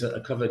ideas that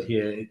are covered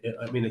here.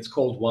 I mean, it's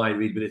called Why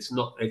Read, but it's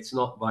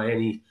not by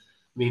any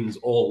means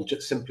all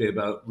just simply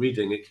about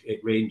reading. It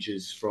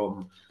ranges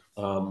from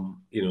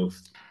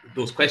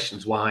those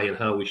questions why and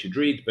how we should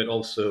read, but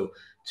also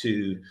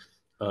to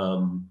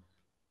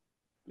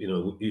you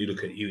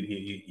look at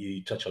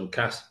you touch on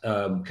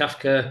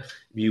Kafka.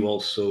 You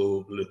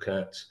also look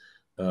at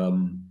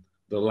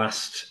the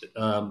last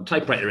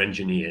typewriter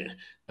engineer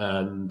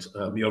and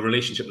your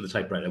relationship with the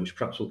typewriter, which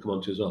perhaps we'll come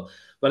on to as well.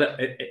 But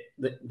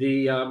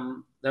there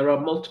are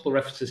multiple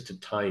references to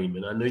time,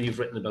 and I know you've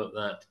written about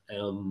that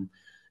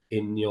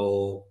in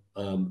your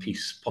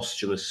piece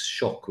 "Posthumous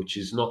Shock," which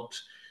is not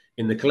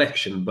in the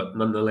collection, but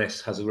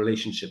nonetheless has a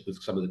relationship with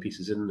some of the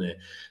pieces in there.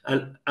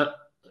 And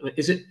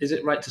is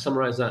it right to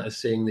summarize that as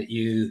saying that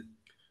you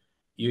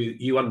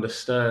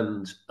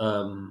understand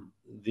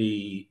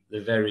the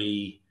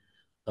very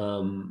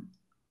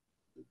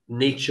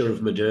nature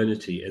of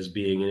modernity as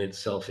being in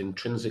itself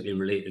intrinsically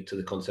related to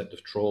the concept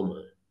of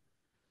trauma?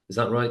 Is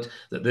that right?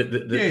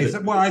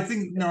 Well, I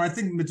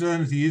think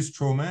modernity is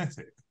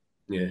traumatic.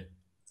 Yeah.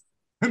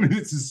 I mean,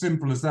 it's as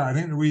simple as that. I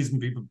think the reason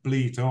people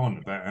bleat on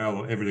about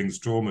how everything's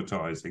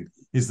traumatizing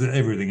is that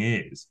everything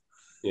is.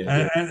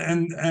 Yeah,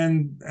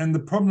 and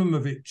the problem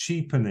of it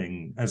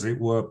cheapening, as it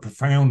were,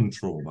 profound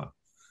trauma,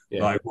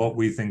 like what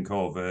we think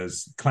of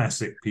as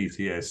classic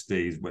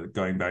PTSD,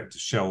 going back to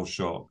shell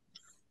shock.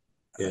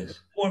 Yes.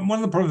 One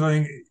of the problems I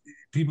think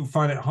people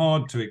find it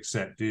hard to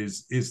accept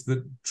is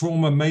that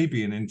trauma may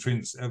be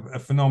a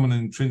phenomenon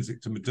intrinsic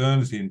to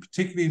modernity, and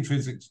particularly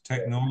intrinsic to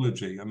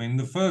technology. I mean,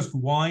 the first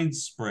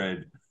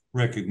widespread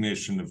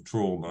recognition of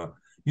trauma,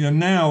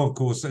 now, of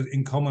course,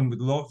 in common with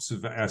lots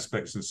of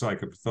aspects of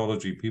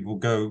psychopathology, people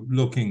go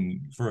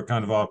looking for a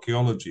kind of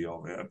archaeology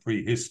of it, a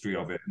prehistory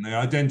of it, and they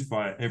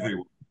identify it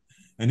everywhere.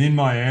 And in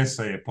my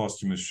essay, A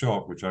Posthumous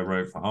Shock, which I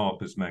wrote for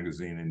Harper's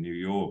Magazine in New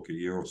York a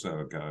year or so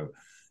ago,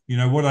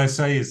 what I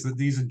say is that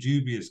these are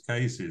dubious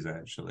cases,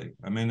 actually.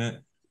 I mean,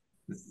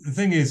 the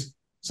thing is,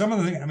 some of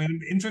the things, I mean,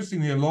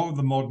 interestingly, a lot of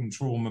the modern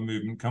trauma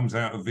movement comes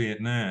out of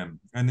Vietnam.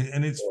 And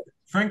it's,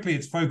 frankly,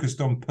 it's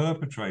focused on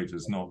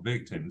perpetrators, not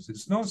victims.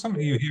 It's not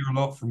something you hear a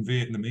lot from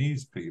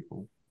Vietnamese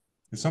people.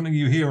 It's something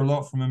you hear a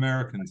lot from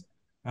Americans.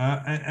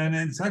 And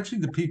it's actually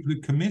the people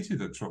who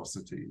committed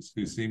atrocities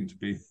who seem to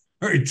be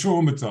very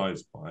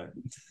traumatized by it.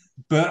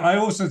 But I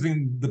also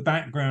think the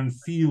background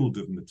field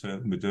of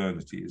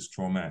modernity is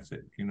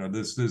traumatic.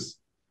 There's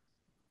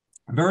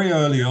very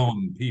early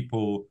on,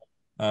 people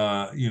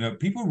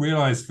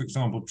realized, for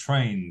example,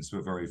 trains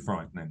were very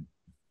frightening.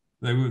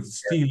 They were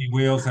steely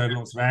wheels, had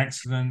lots of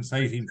accidents,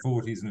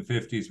 1840s and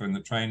 50s when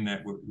the train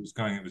network was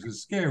going. It was a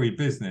scary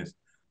business.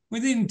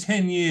 Within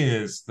 10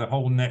 years, the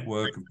whole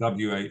network of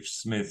W.H.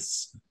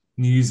 Smith's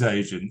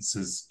newsagents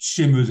has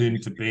shimmered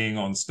into being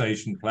on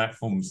station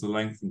platforms the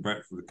length and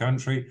breadth of the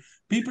country.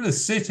 People are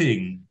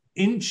sitting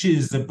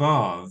inches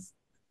above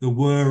the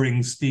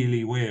whirring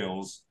steely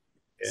wheels,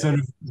 sort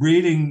of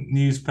reading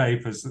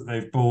newspapers that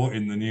they've bought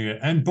in the New Year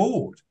and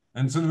bored,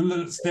 and sort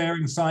of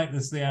staring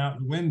sightlessly out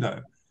the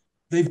window.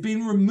 They've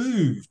been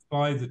removed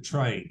by the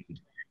train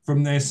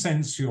from their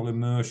sensual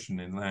immersion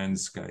in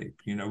landscape.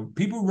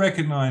 People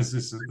recognized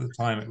this at the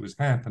time it was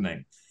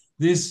happening.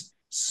 This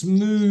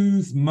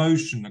smooth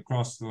motion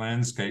across the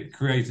landscape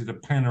created a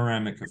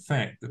panoramic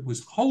effect that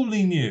was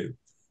wholly new,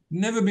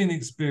 never been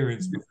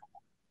experienced before.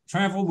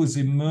 Travel was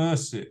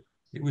immersive.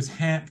 It was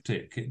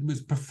haptic. It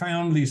was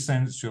profoundly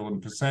sensual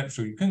and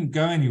perceptual. You couldn't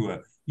go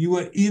anywhere. You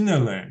were in a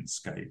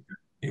landscape.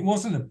 It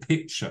wasn't a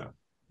picture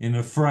in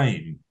a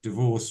frame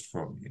divorced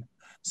from you.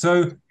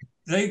 So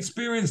they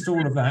experienced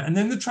all of that. And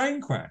then the train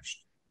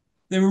crashed.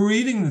 They were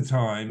reading the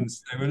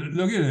Times. They were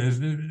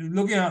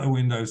looking out the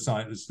window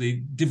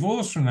sightlessly,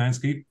 divorced from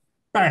landscape,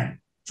 bang,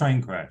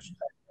 train crash.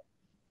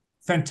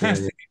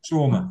 Fantastic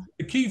trauma.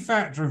 The key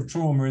factor of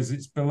trauma is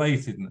its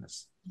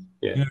belatedness.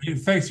 It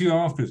affects you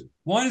afterwards.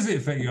 Why does it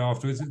affect you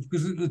afterwards? It's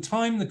because at the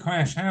time the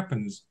crash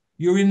happens,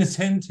 you're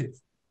inattentive.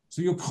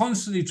 So you're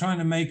constantly trying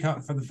to make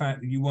up for the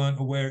fact that you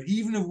weren't aware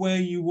even of where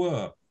you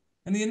were.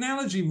 And the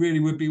analogy really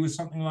would be with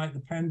something like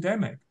the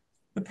pandemic.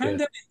 The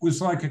pandemic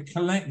was like a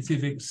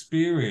collective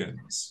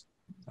experience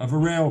of a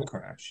rail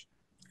crash.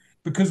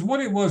 Because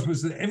what it was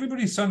that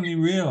everybody suddenly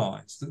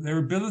realized that their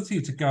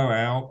ability to go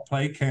out,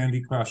 play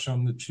Candy Crush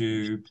on the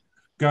tube,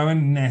 go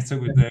and natter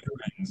with their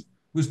friends,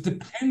 was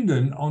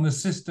dependent on a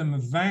system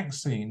of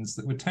vaccines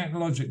that were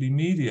technologically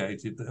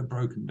mediated that had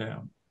broken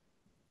down.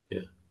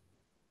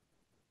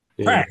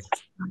 Crash,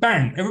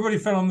 bang, everybody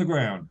fell on the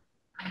ground.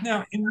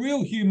 Now, in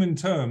real human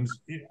terms,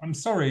 I'm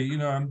sorry,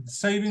 I'm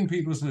saving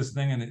people's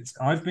listening, and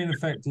I've been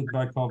affected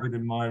by COVID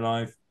in my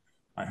life.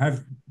 I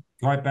have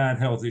quite bad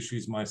health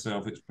issues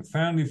myself. It's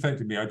profoundly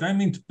affected me. I don't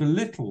mean to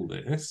belittle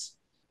this,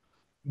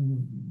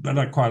 but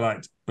I quite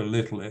like to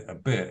belittle it a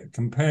bit,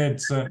 compared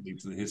certainly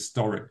to the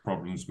historic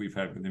problems we've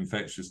had with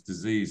infectious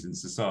disease in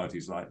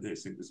societies like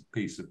this. It was a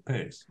piece of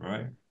piss,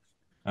 right?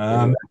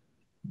 Yeah,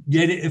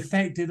 Yet it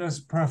affected us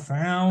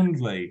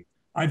profoundly.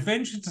 I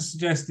venture to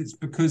suggest it's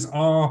because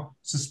our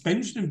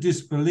suspension of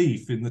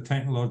disbelief in the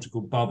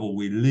technological bubble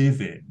we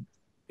live in,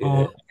 yeah,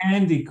 our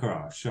Candy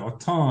Crush, our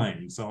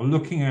Times, our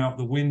looking out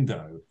the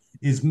window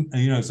is,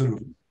 sort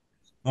of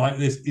like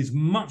this, is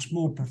much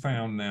more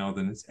profound now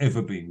than it's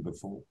ever been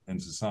before in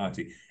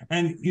society.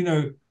 And,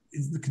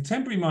 the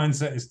contemporary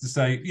mindset is to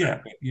say, yeah,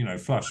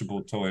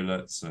 flushable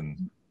toilets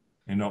and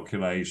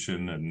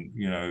inoculation, and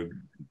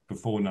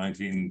before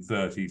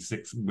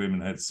 1936 women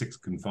had 6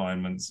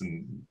 confinements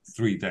and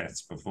 3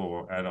 deaths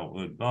before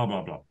adulthood, blah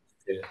blah blah.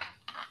 yeah,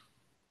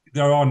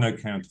 There are no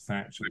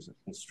counterfactuals in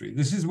history.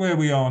 This is where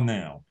we are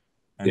now,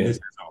 and yeah, this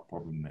is our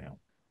problem now.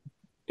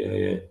 yeah,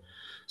 yeah.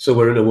 So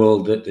we're in a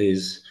world that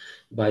is,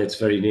 by its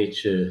very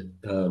nature,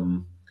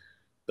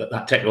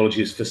 that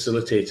technology is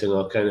facilitating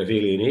our kind of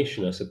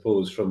alienation, I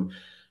suppose, from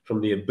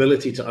the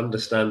ability to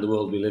understand the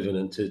world we live in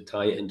and to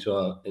tie it into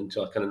our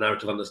kind of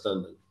narrative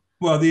understanding.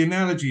 Well, the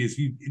analogy is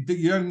you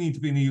don't need to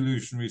be an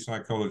evolutionary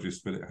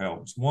psychologist, but it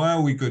helps. Why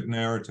are we good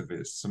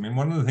narrativists? I mean,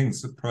 one of the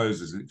things that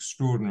prose is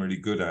extraordinarily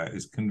good at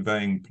is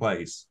conveying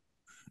place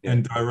Yeah,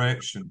 and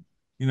direction.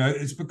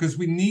 It's because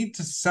we need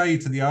to say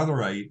to the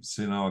other apes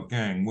in our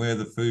gang where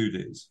the food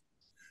is.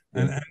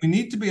 yeah, And we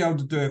need to be able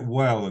to do it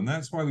well. And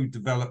that's why we've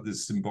developed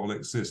this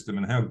symbolic system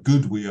and how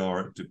good we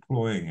are at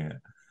deploying it.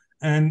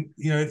 And,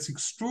 it's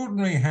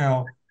extraordinary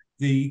how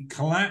the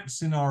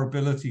collapse in our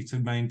ability to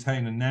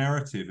maintain a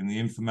narrative and the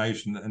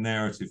information that a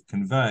narrative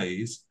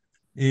conveys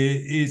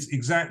is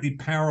exactly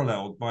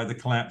paralleled by the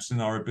collapse in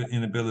our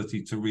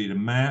inability to read a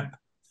map.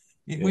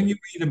 yeah, When you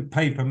read a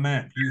paper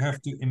map, you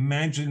have to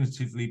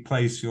imaginatively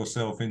place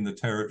yourself in the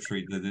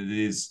territory that it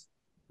is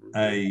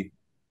a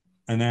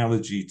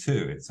analogy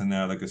to, it's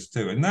analogous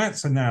to. And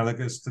that's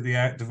analogous to the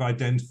act of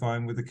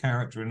identifying with a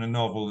character in a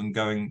novel and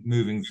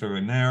moving through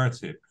a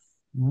narrative.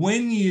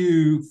 When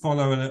you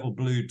follow a little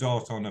blue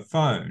dot on a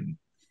phone,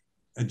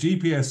 a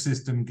GPS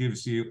system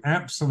gives you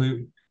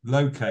absolute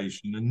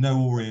location and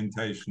no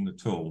orientation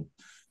at all.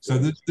 So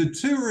the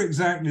two are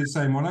exactly the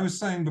same. What I was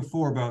saying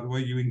before about the way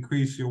you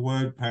increase your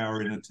word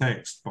power in a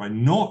text by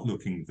not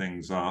looking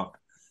things up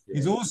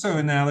is also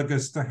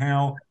analogous to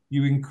how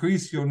you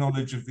increase your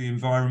knowledge of the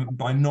environment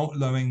by not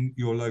knowing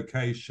your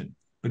location,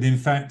 but in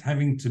fact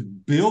having to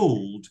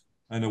build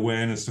an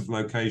awareness of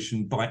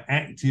location by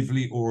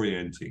actively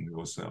orienting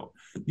yourself.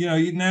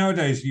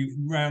 Nowadays,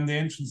 around the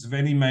entrance of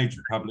any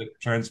major public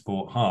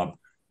transport hub,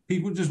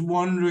 people just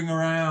wandering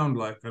around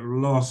like a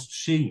lost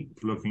sheep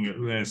looking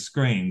at their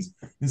screens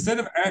instead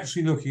of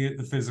actually looking at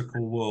the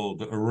physical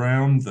world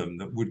around them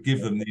that would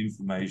give them the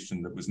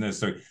information that was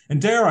necessary. And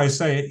dare I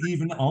say it,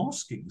 even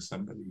asking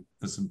somebody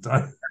for some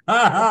time.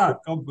 God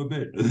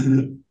forbid.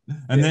 And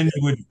then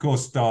you would, of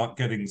course, start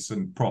getting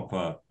some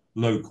proper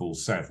local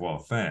savoir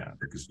faire,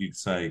 because you'd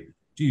say,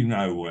 do you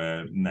know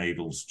where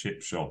Nadel's chip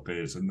shop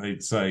is? And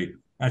they'd say,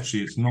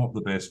 actually, it's not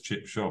the best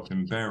chip shop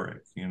in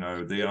Berwick.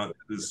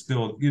 There's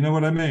still, you know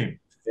what I mean?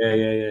 yeah,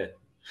 yeah, yeah.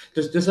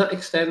 Does that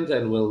extend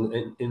then, Will,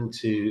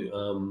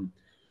 into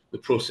the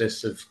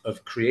process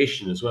of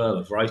creation as well,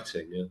 of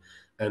writing, yeah?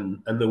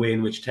 And the way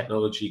in which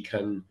technology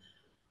can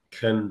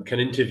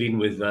intervene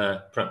with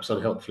perhaps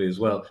unhelpfully as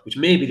well, which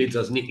maybe leads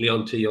us neatly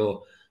onto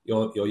your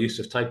use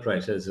of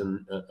typewriters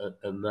and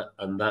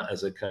that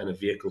as a kind of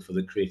vehicle for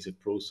the creative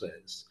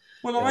process.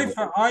 Well,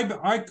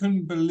 I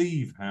couldn't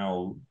believe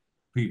how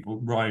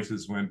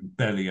writers went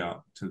belly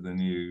up to the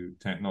new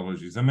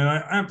technologies. I mean,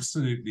 I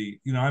absolutely,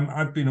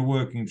 I've been a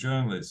working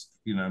journalist,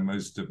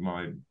 most of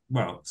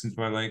since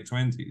my late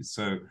 20s.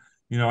 So,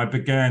 I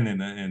began in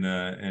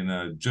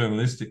a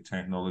journalistic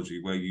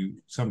technology where you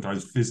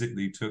sometimes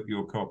physically took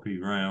your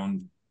copy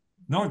round,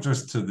 not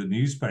just to the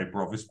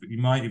newspaper office, but you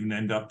might even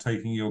end up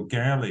taking your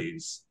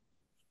galleys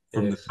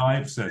from the Yes,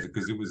 typesetter,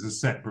 because it was a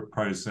separate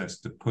process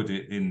to put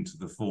it into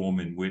the form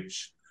in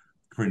which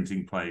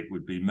printing plate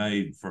would be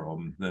made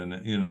from.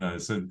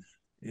 So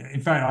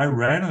in fact, I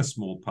ran a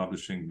small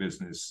publishing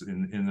business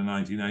in the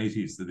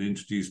 1980s that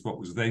introduced what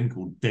was then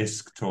called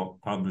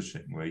desktop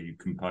publishing, where you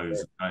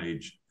compose a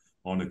page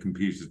on a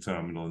computer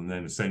terminal and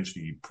then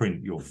essentially you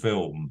print your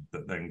film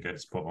that then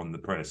gets put on the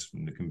press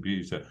from the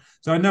computer.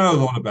 So I know a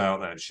lot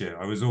about that shit.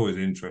 I was always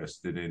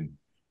interested in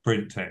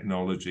print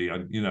technology.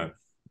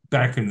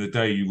 Back in the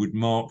day, you would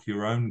mark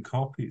your own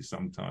copy.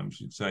 Sometimes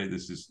you'd say,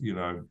 this is,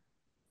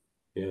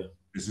 yeah,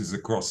 this is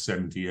across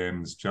 70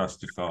 M's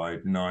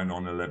justified, 9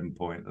 on 11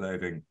 point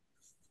leading.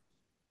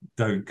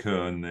 Don't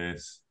kern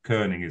this.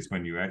 Kerning is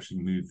when you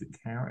actually move the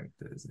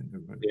characters into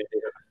it.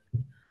 yeah,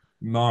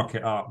 Mark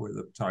it up with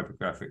a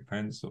typographic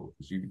pencil,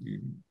 because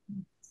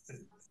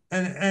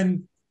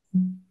and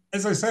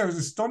as I say, I was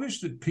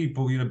astonished at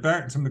people,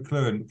 back to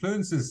McLuhan.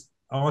 McLuhan says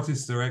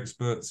artists are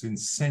experts in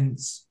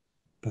sense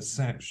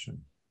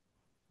perception,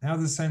 how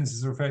the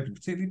senses are affected,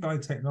 particularly by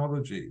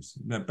technologies.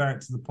 Back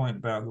to the point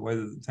about the way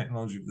that the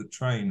technology of the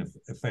train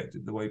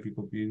affected the way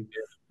people view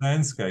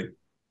landscape.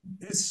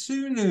 As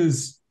soon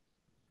as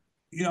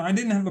I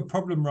didn't have a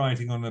problem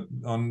writing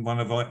on one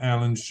of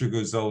Alan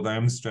Sugar's old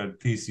Amstrad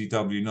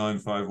PCW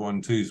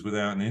 9512s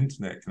without an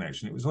internet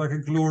connection. It was like a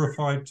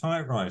glorified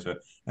typewriter.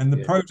 And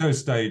the proto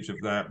stage of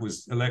that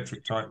was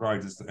electric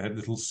typewriters that had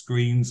little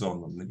screens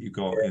on them that you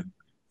got in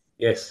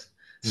the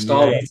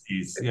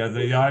 80s. Yeah,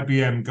 the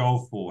IBM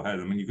Golf Ball had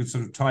them, and you could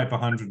sort of type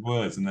 100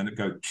 words and then it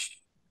go.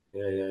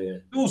 Yeah.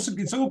 Also,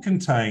 it's all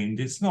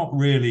contained. It's not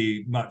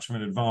really much of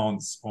an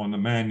advance on the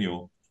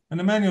manual. And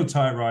the manual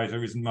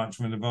typewriter isn't much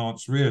of an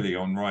advance really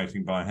on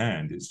writing by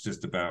hand. It's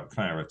just about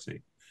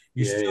clarity.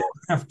 You still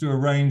have to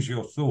arrange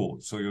your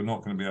thoughts or you're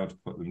not going to be able to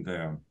put them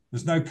down.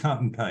 There's no cut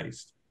and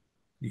paste.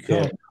 You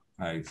can't cut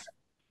and paste.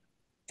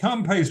 Cut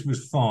and paste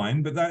was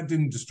fine, but that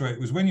didn't destroy it.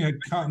 It was when you had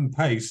cut and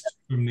paste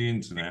from the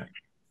internet,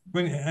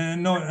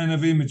 and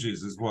of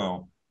images as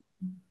well.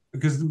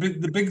 Because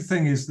the big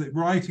thing is that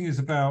writing is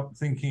about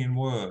thinking in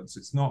words.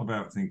 It's not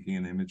about thinking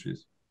in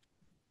images.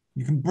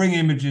 You can bring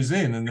images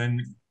in and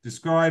then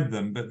describe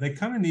them, but they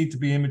kind of need to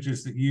be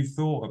images that you've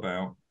thought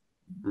about.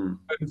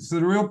 So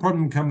the real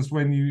problem comes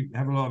when you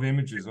have a lot of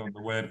images on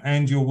the web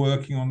and you're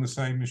working on the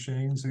same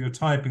machine. So you're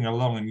typing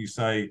along and you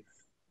say,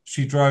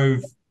 she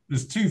drove.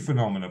 There's two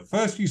phenomena.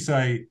 First, you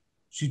say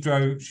she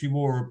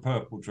wore a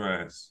purple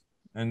dress.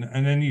 And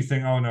then you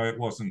think, oh no, it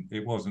wasn't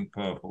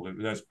purple.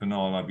 That's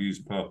banal. I've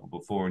used purple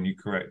before, and you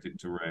correct it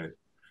to red.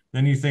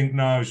 Then you think,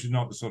 no, she's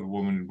not the sort of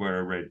woman who'd wear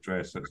a red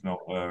dress. That's not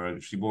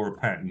her. She wore a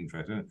patterned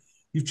dress. And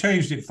you've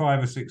changed it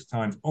 5 or 6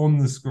 times on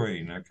the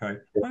screen. Okay,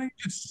 why don't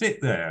you just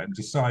sit there and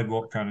decide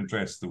what kind of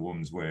dress the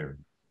woman's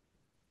wearing?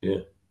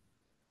 Yeah.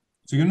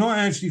 So you're not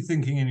actually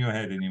thinking in your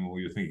head anymore.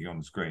 You're thinking on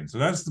the screen. So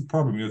that's the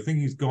problem. Your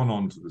thinking's gone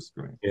onto the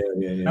screen.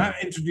 Yeah.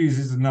 That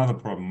introduces another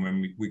problem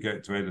when we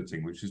get to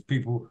editing, which is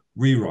people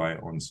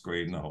rewrite on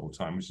screen the whole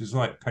time, which is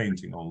like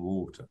painting on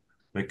water.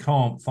 They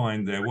can't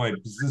find their way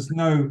because there's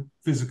no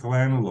physical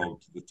analog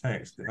to the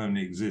text. It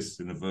only exists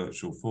in a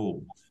virtual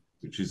form,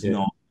 which is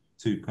not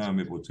too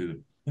permeable to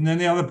them. And then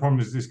the other problem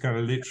is this kind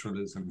of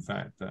literalism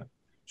factor.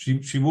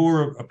 She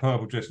wore a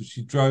purple dress and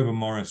she drove a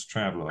Morris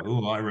Traveller.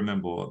 Oh, I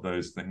remember what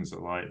those things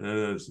are like.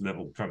 Those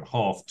little kind of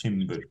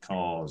half-timbered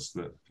cars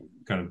that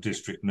kind of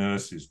district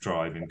nurses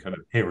drive in kind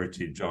of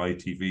heritage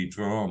ITV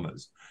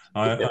dramas.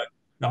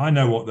 I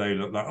know what they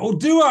look like. Or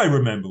do I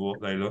remember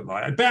what they look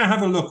like? I'd better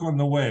have a look on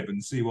the web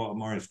and see what a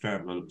Morris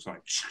Traveller looks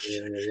like.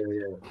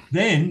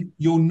 Then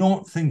you're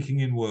not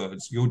thinking in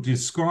words. You're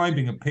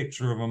describing a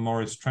picture of a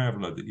Morris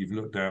Traveller that you've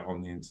looked at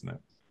on the internet.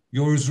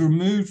 You're as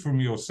removed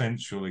from your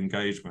sensual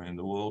engagement in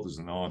the world as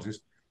an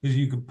artist as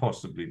you could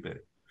possibly be.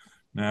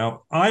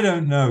 Now, I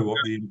don't know what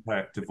the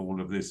impact of all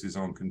of this is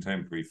on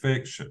contemporary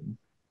fiction,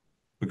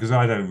 because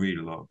I don't read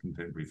a lot of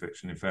contemporary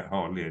fiction, in fact,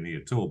 hardly any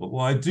at all. But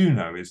what I do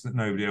know is that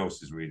nobody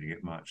else is reading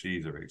it much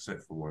either,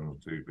 except for 1 or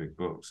 2 big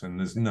books. And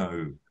there's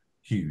no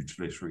huge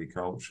literary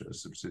culture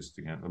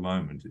subsisting at the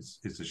moment.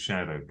 It's a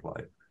shadow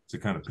play. It's a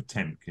kind of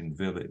Potemkin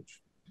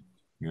village,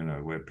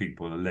 where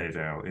people are led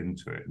out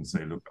into it and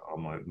say, look at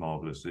our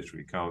marvelous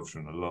literary culture.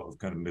 And a lot of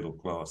kind of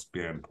middle-class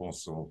bien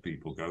pensant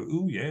people go,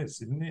 oh,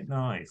 yes, isn't it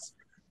nice?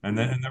 And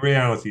the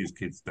reality is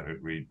kids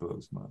don't read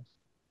books much.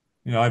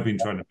 I've been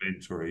trying to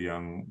mentor a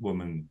young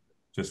woman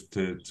just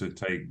to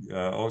take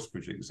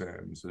Oxbridge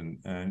exams,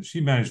 and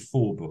she managed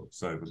 4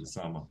 books over the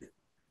summer.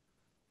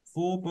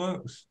 4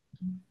 books?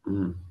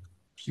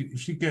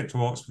 She'd get to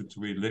Oxford to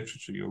read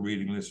literature. Your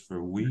reading list for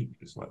a week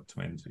is like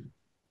 20.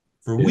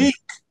 For a week!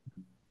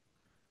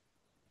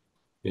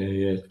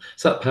 Yeah.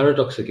 It's that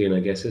paradox again, I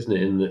guess, isn't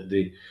it?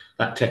 In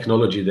that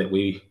technology that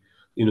we,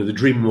 the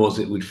dream was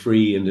it would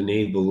free and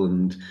enable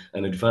and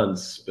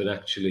advance, but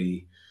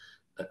actually,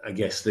 I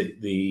guess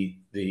the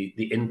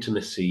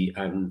intimacy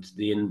and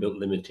the inbuilt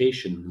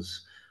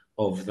limitations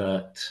of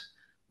that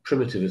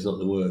primitive is not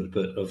the word,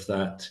 but of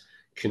that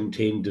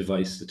contained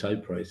device, the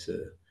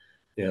typewriter,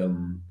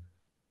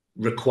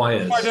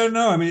 requires. I don't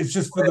know. I mean, it's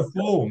just for the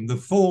form. The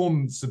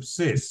form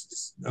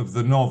subsists of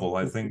the novel,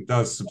 I think,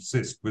 does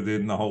subsist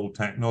within the whole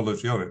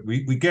technology of it.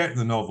 We get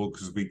the novel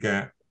because we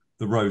get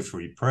the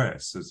rotary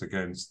press as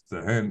against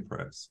the hand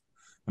press.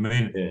 I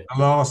mean, the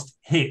last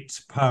hit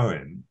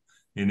poem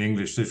in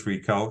English literary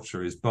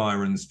culture is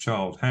Byron's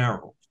Childe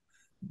Harold.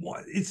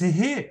 It's a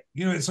hit.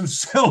 It sort of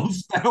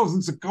sells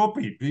thousands of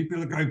copies.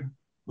 People are going,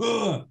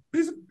 ugh,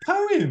 it's a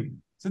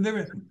poem. So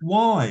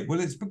why? Well,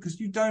 it's because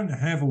you don't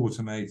have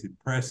automated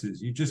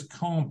presses. You just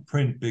can't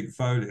print big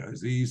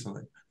folios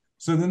easily.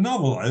 So the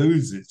novel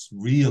owes its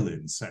real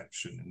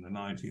inception in the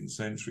 19th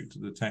century to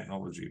the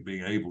technology of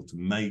being able to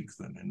make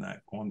them in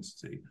that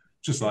quantity,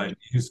 just like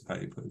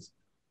newspapers.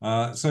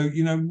 So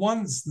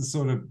once the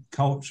sort of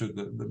culture,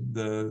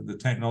 the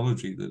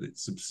technology that it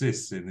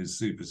subsists in is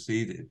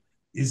superseded,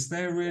 is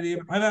there really?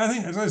 I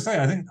think, as I say,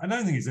 I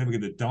don't think it's ever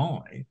going to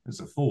die as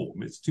a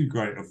form. It's too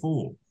great a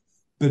form.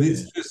 but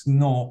it's just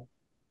not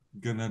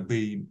going to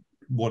be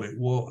what it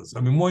was. I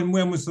mean,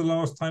 when was the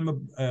last time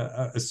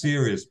a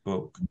serious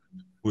book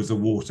was a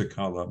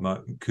watercolor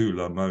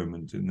cooler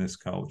moment in this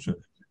culture?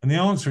 And the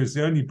answer is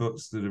the only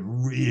books that have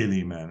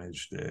really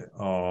managed it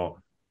are,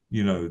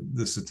 you know,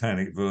 the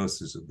satanic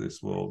verses of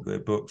this world. They're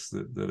books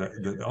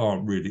that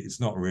aren't really,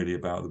 it's not really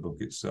about the book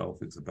itself,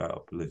 it's about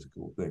a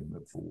political thing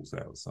that falls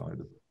outside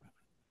of it.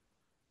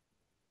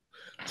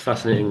 It's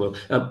fascinating. Well,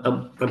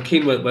 I'm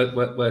keen. We're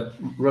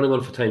running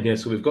on for time here,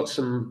 so we've got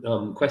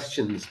some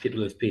questions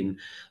people have been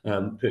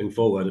putting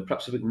forward.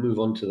 Perhaps if we can move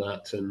on to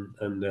that,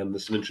 and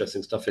there's some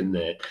interesting stuff in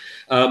there.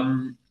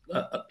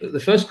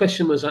 The first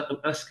question was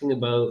asking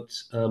about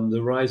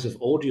the rise of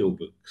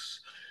audiobooks,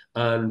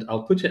 and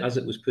I'll put it as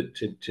it was put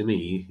to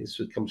me. This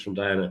comes from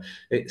Diana.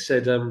 It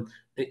said,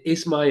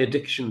 "Is my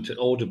addiction to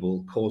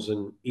Audible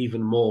causing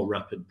even more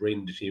rapid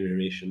brain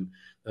deterioration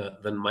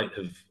than might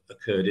have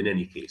occurred in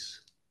any case?"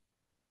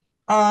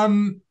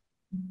 Not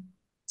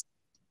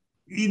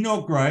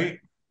great.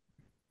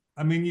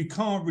 I mean, you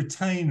can't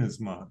retain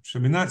as much. I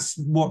mean, that's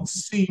what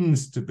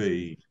seems to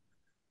be.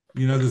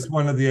 You know, there's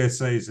one of the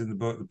essays in the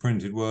book, The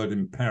Printed Word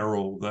in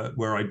Peril,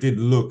 where I did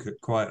look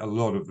at quite a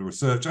lot of the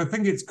research. I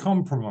think it's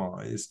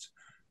compromised,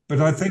 but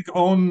I think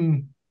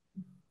on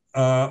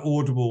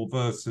Audible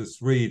versus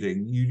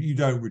reading, you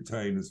don't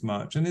retain as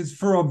much, and it's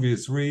for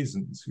obvious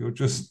reasons. You're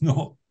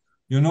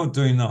not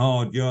doing the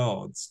hard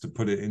yards to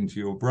put it into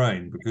your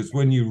brain, because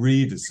when you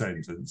read a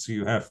sentence,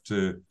 you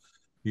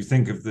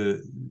think of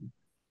the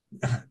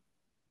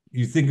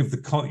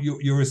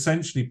you're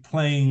essentially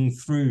playing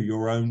through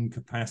your own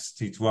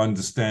capacity to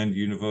understand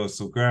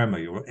universal grammar.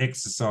 You're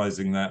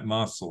exercising that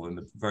muscle in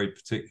a very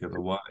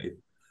particular way,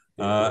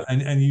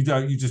 and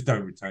you just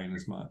don't retain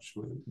as much.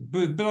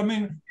 But I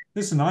mean,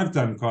 listen, I've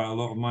done quite a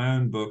lot of my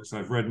own books.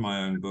 I've read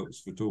my own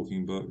books for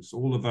Talking Books,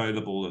 all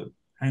available at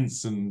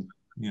handsome,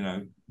 you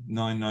know,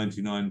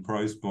 $9.99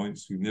 price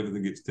points. You never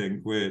think it's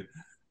 10 quid.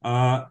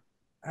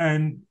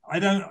 And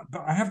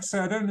but I have to say,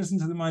 I don't listen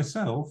to them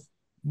myself.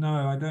 No,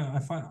 I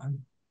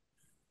don't.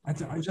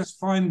 I just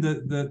find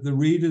that the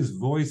reader's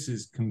voice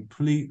is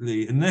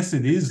completely, unless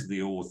it is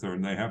the author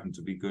and they happen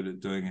to be good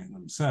at doing it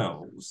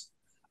themselves,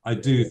 I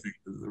do think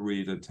that the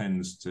reader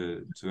tends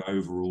to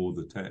overawe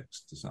the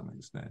text to some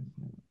extent.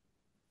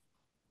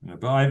 You know,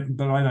 but I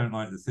don't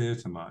like the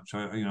theatre much.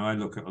 I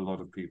look at a lot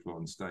of people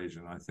on stage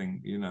and I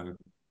think, you know,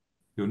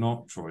 you're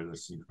not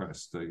Troilus and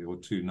Cressida. You're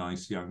two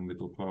nice young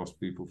middle class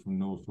people from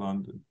North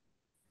London.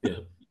 Yeah.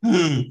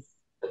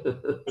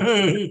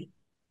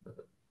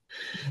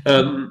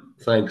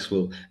 Thanks,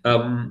 Will.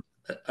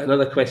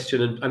 Another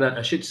question, and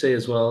I should say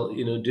as well,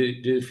 you know,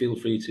 do feel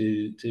free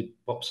to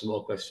pop some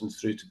more questions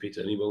through to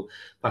Peter, and he will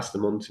pass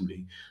them on to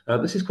me.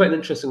 This is quite an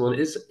interesting one.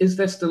 Is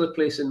there still a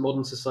place in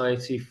modern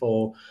society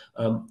for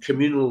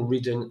communal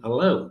reading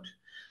aloud?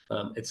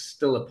 It's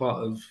still a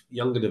part of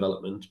younger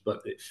development,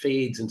 but it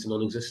fades into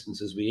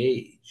non-existence as we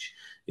age.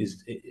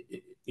 Is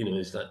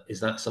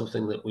that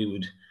something that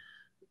would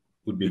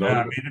be valuable?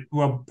 I mean,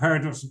 well,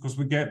 paradox, of course,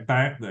 we get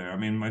back there. I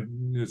mean, my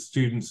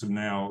students are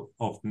now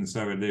often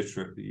so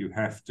illiterate that you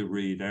have to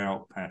read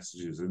out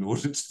passages in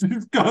order to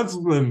discuss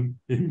them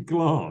in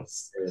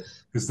class,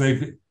 because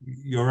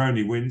you're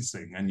only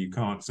wincing and you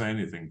can't say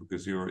anything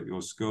because you're at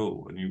your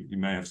school, and you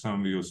may have some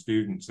of your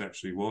students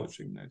actually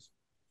watching this.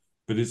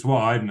 But it's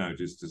what I've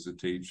noticed as a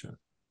teacher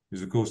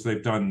is, of course, they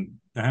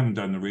haven't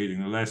done the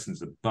reading. The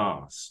lessons are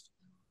bust,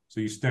 so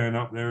you stand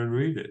up there and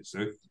read it.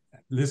 So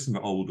listen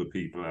to older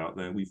people out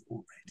there. We've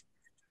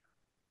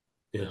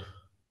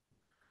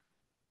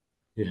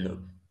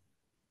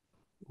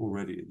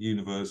already at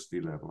university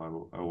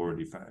level, I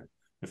already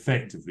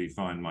effectively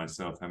find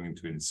myself having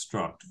to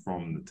instruct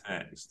from the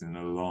text in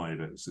a live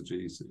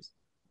exegesis.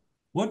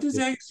 What does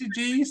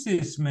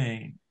exegesis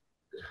mean?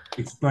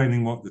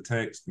 Explaining what the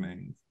text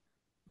means.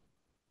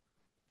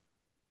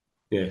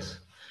 Yes.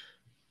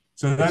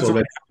 So that's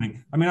already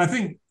happening. I mean, I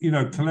think, you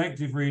know,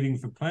 collective reading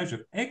for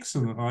pleasure,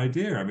 excellent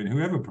idea. I mean,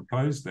 whoever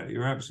proposed that,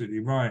 you're absolutely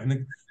right.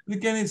 And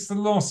again, it's the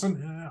loss.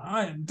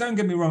 And don't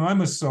get me wrong,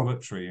 I'm a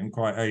solitary and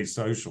quite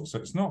asocial. So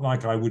it's not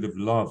like I would have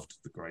loved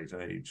the great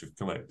age of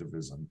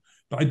collectivism.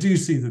 But I do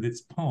see that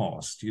it's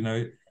past. You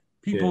know,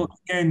 people,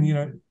 again, you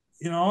know,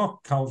 in our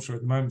culture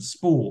at the moment,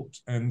 sport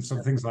and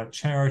some things like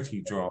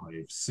charity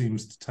drives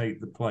seems to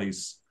take the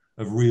place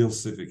of real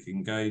civic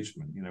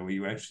engagement, you know, where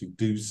you actually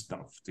do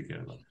stuff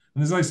together.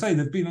 And as I say,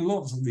 there've been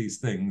lots of these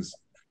things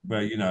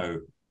where, you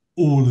know,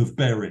 all of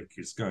Berwick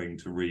is going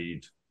to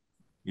read,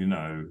 you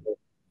know,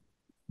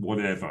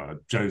 whatever,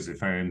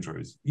 Joseph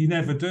Andrews. You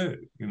never do,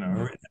 you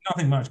know,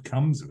 nothing much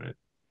comes of it.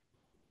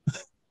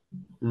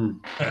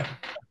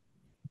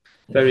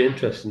 Very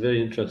interesting,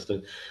 very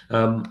interesting.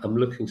 I'm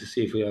looking to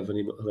see if we have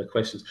any other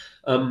questions.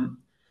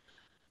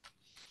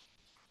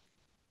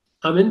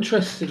 I'm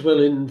interested,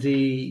 Will, in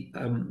the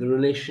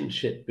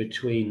relationship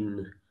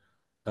between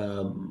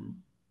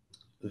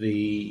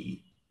the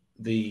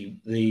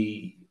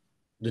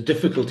the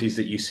difficulties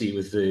that you see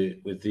with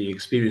the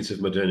experience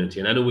of modernity,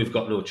 and I know we've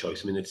got no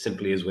choice. I mean, it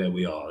simply is where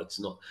we are. It's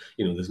not,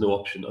 there's no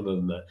option other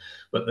than that.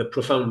 But the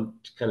profound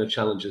kind of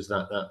challenges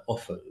that that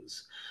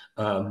offers,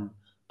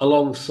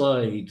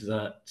 alongside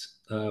that,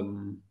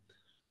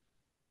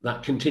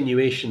 that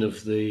continuation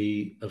of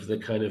the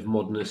kind of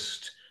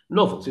modernist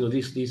novels.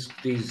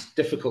 These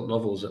difficult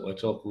novels that we're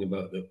talking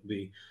about that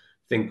we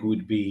think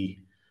would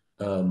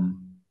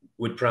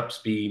perhaps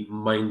be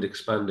mind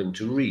expanding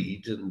to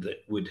read and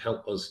that would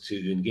help us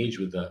to engage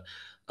with that,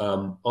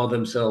 are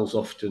themselves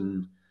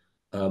often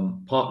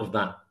part of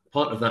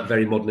that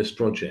very modernist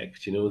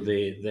project.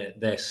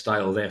 Their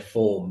style, their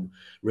form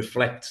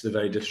reflects the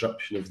very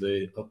disruption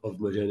of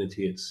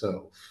modernity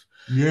itself.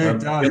 Yeah, it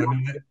does. Yeah,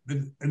 I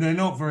mean, and they're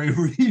not very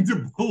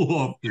readable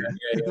often.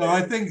 So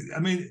I think, I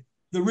mean,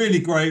 the really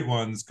great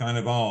ones kind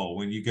of are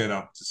when you get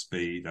up to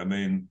speed. I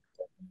mean,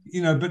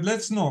 but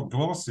let's not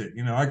gloss it.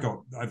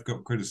 I've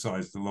got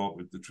criticized a lot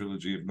with the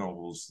trilogy of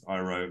novels I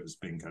wrote as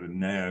being kind of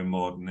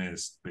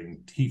neo-modernist,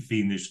 being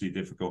fiendishly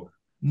difficult.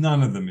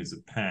 None of them is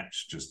a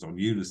patch just on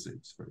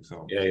Ulysses, for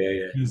example.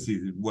 yeah.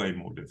 Ulysses is way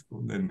more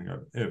difficult than anything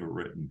I've ever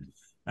written.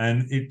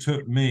 And it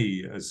took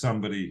me, as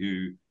somebody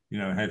who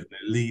had an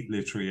elite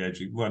literary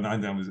education. Well, I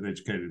was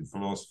educated in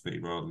philosophy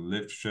rather than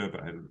literature,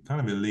 but I had a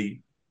kind of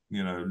elite,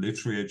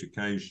 literary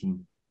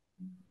education,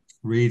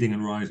 reading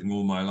and writing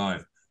all my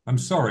life. I'm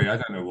sorry, I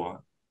don't know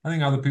what. I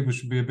think other people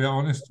should be a bit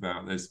honest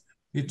about this.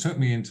 It took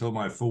me until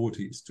my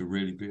 40s to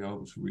really be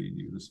able to read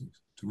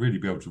Ulysses, to really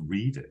be able to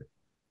read it.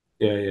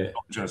 Yeah.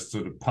 Not just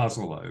sort of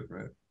puzzle over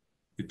it.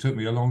 It took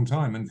me a long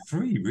time and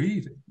 3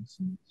 readings.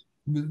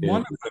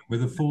 One of them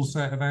with a full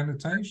set of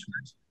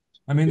annotations.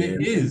 I mean,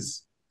 it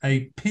is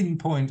a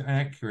pinpoint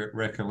accurate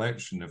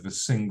recollection of a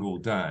single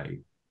day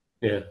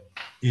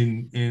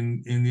in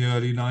the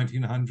early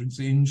 1900s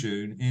in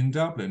June in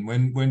Dublin,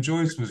 when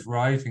Joyce was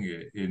writing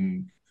it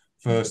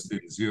first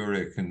in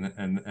Zurich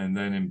and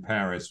then in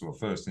Paris, well,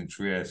 first in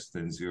Trieste,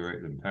 then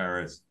Zurich, then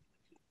Paris.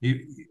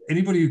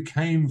 Anybody who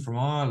came from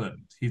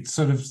Ireland,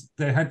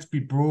 they had to be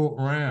brought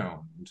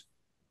around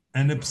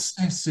and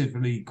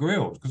obsessively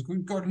grilled because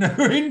we've got no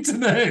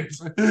internet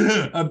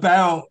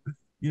about,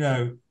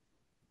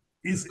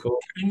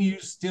 can you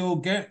still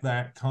get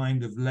that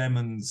kind of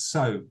lemon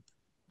soap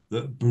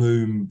that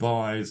Bloom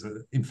buys?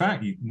 In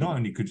fact, not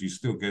only could you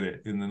still get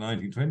it in the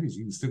 1920s,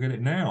 you can still get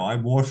it now. I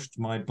washed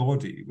my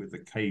body with a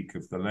cake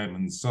of the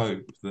lemon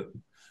soap that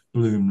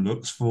Bloom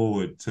looks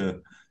forward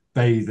to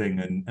bathing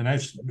and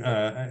actually,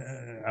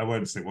 I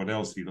won't say what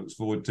else he looks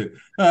forward to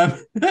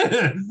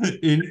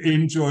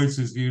in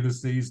Joyce's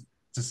Ulysses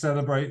to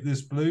celebrate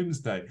this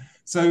Bloomsday.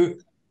 So,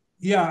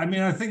 yeah, I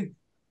mean, I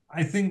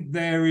think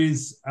there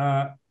is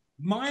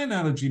my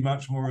analogy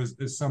much more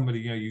as somebody,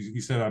 you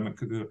said I'm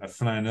a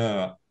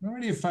flaneur. I'm not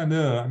really a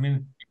flaneur. I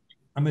mean,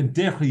 I'm a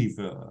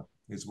dériveur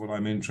is what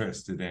I'm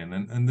interested in.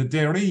 And the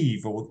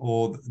dérive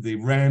or the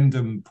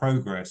random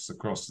progress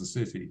across the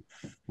city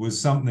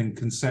was something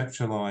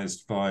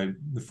conceptualized by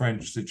the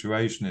French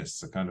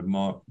situationists, a kind of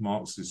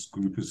Marxist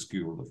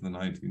groupuscule of the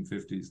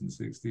 1950s and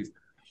 60s,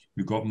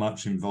 who got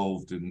much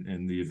involved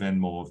in the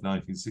Événement of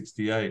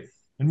 1968.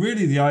 And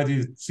really the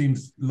idea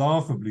seems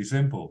laughably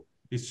simple.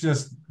 It's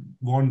just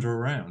wander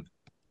around.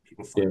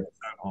 People find it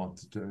so hard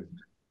to do.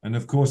 And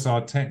of course,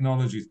 our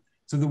technologies.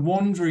 So the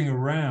wandering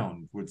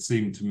around would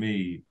seem to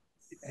me,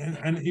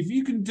 and if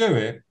you can do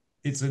it,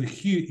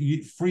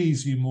 it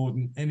frees you more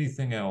than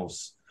anything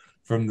else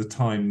from the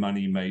time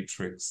money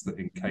matrix that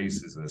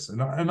encases us.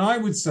 And I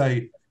would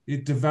say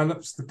it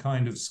develops the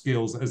kind of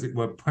skills, as it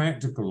were,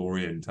 practical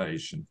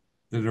orientation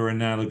that are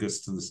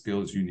analogous to the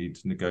skills you need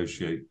to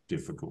negotiate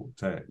difficult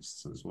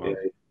texts as well. Yeah.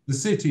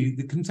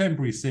 The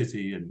contemporary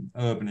city and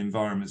urban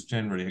environments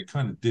generally are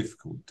kind of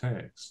difficult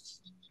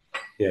texts.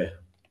 Yeah.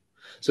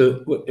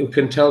 So we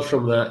can tell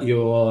from that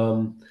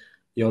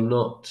you're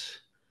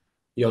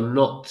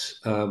not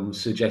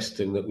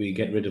suggesting that we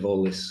get rid of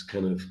all this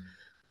kind of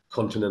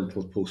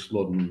continental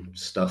postmodern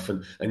stuff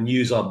and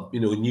use our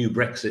new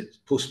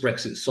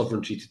post-Brexit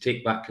sovereignty to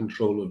take back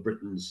control of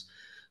Britain's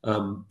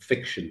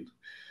fiction.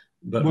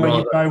 But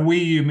by we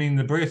you mean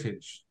the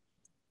British?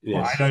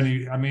 Yes. Well,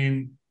 I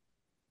mean,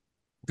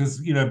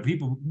 because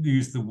people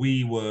use the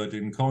we word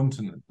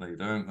incontinently,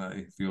 don't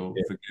they? If you'll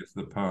forgive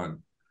the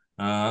pun.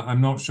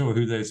 I'm not sure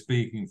who they're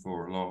speaking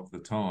for a lot of the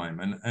time,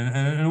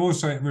 and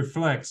also it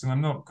reflects. And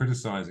I'm not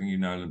criticizing you,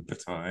 Nolan,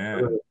 but I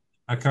am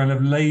a kind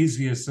of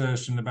lazy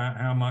assertion about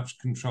how much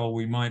control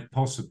we might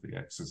possibly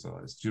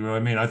exercise. Do you know what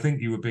I mean? I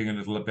think you were being a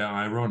little bit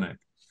ironic,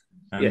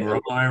 and we're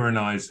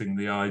ironizing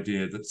the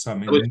idea that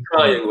some. I was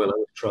trying. Well, I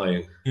was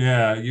trying.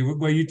 Yeah,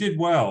 you did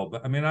well,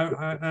 but I mean,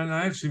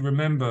 I actually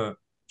remember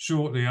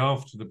shortly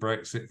after the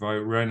Brexit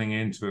vote, running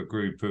into a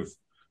group of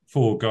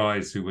 4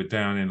 guys who were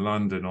down in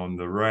London on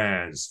the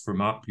RAS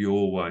from up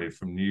your way,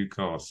 from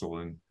Newcastle,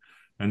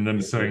 and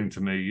them saying to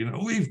me,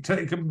 we've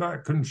taken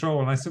back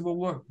control. And I said,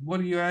 well, what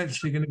are you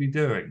actually going to be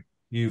doing,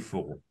 you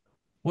 4?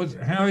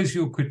 How is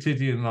your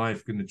quotidian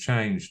life going to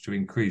change to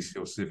increase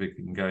your civic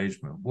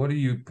engagement? What are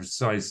you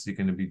precisely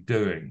going to be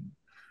doing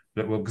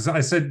Well, because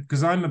I said,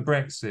 because I'm a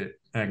Brexit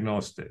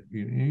agnostic.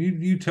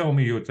 You tell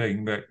me you're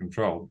taking back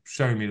control.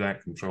 Show me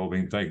that control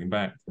being taken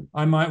back.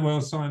 I might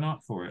well sign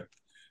up for it.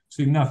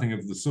 See, nothing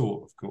of the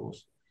sort, of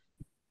course.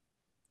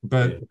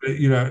 But,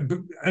 Yeah.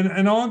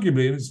 and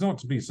arguably, it's not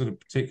to be sort of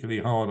particularly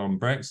hard on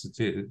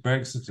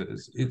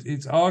Brexiters.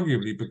 It's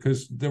arguably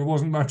because there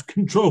wasn't much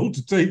control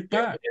to take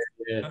back.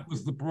 Yeah. That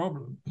was the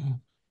problem.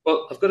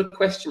 Well, I've got a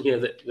question here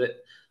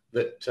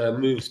that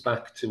moves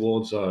back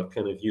towards our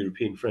kind of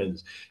European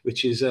friends,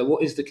 which is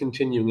what is the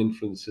continuing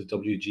influence of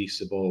W.G.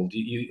 Sebald?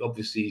 You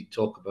obviously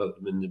talk about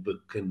them in the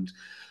book, and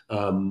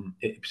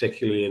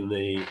particularly in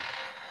the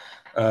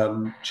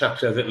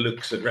chapter that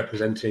looks at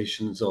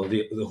representations or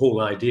the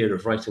whole idea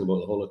of writing about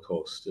the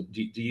Holocaust.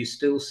 Do you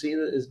still see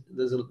that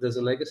there's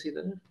a legacy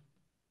there?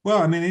 Well,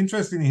 I mean,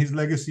 interestingly, his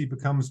legacy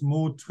becomes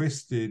more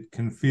twisted,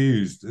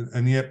 confused,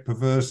 and yet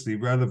perversely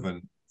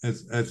relevant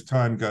as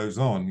time goes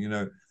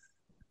on.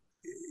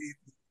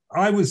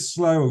 I was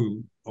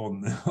slow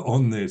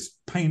on this,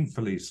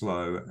 painfully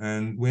slow,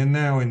 and we're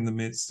now in the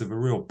midst of a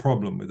real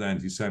problem with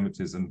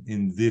anti-Semitism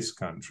in this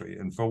country.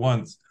 And for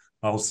once,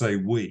 I'll say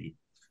we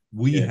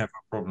have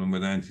a problem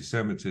with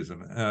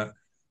anti-Semitism.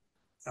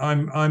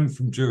 I'm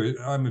from Jewish.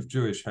 I'm of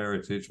Jewish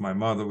heritage. My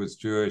mother was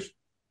Jewish.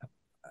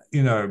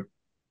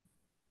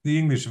 The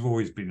English have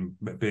always been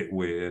a bit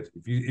weird.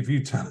 If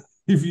you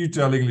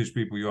tell English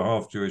people you're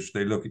half Jewish,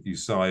 they look at you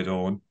side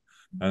on,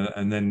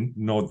 and then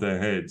nod their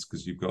heads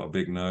because you've got a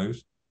big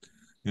nose.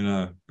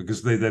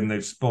 Because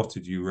they've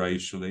spotted you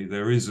racially.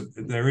 There is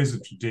a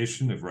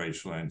tradition of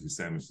racial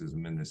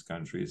anti-Semitism in this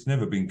country. It's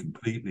never been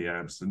completely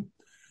absent,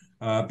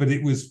 but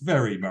it was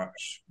very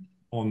much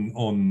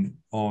on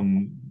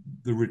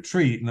the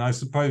retreat. And I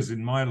suppose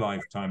in my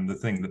lifetime, the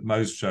thing that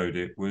most showed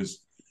it was,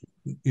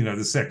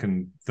 the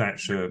second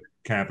Thatcher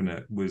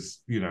cabinet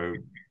was,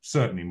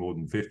 certainly more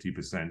than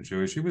 50%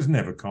 Jewish. It was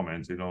never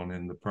commented on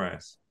in the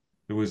press.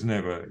 It was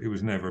never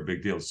a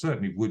big deal.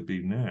 Certainly would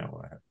be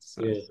now, I have to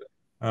say.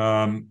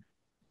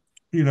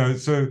 Yeah.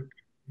 So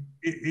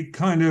it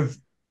kind of,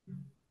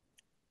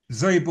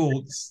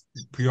 Zabel's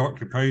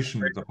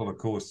preoccupation with the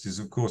Holocaust is,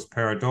 of course,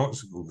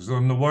 paradoxical, because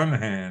on the one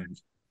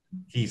hand,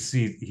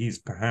 he's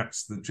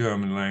perhaps the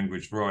German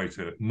language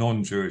writer,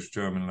 non-Jewish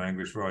German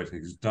language writer,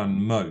 who's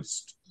done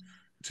most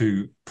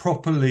to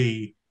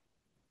properly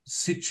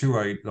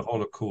situate the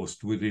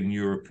Holocaust within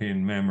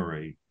European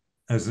memory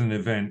as an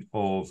event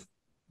of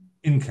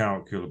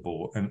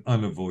incalculable and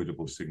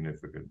unavoidable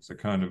significance, a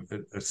kind of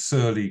a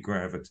surly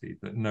gravity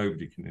that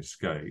nobody can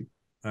escape.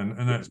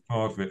 And that's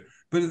part of it.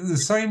 But at the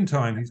same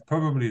time, he's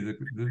probably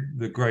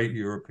the great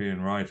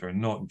European writer, and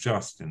not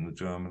just in the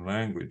German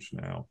language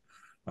now,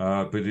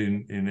 but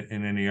in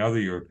any other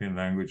European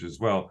language as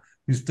well.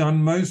 He's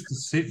done most to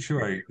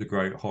situate the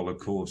great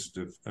Holocaust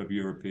of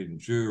European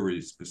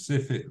Jewry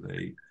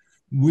specifically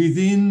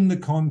within the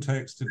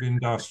context of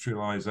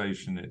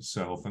industrialization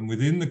itself, and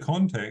within the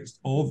context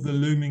of the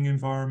looming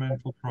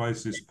environmental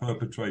crisis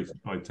perpetrated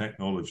by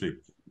technology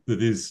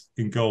that is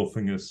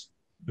engulfing us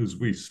as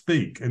we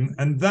speak.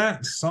 And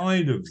that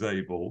side of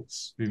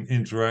Zabel's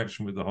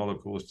interaction with the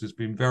Holocaust has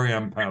been very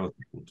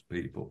unpalatable to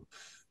people.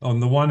 On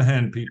the one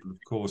hand, people, of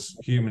course,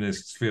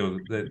 humanists feel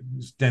that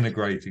it's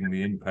denigrating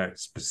the impact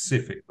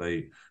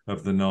specifically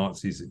of the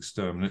Nazis'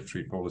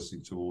 exterminatory policy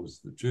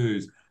towards the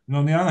Jews. And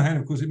on the other hand,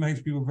 of course, it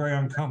makes people very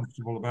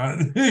uncomfortable about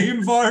the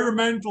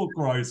environmental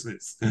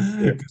crisis,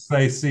 because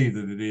they see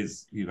that it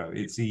is,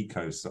 it's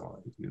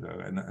ecocide,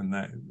 and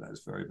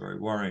that's very, very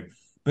worrying.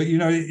 But,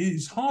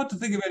 it's hard to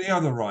think of any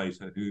other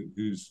writer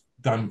who's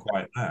done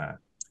quite that.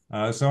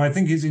 So I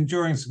think his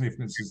enduring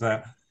significance is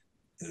that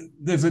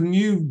there's a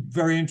new,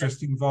 very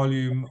interesting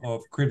volume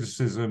of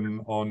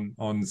criticism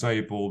on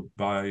Zabel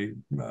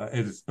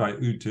edited by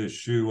Ute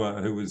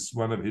Schuer, who was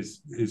one of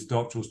his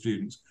doctoral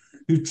students,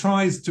 who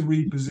tries to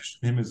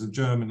reposition him as a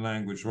German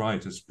language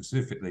writer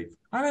specifically.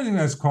 I don't think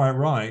that's quite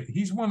right.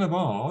 He's one of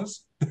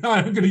ours.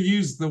 I'm going to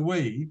use the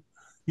we.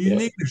 He's an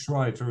English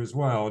writer as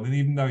well. And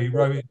even though he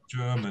wrote in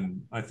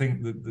German, I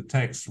think that the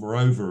texts were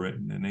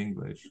overwritten in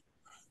English.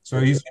 So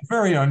he's a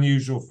very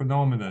unusual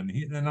phenomenon.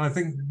 And I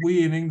think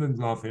we in England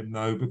love him,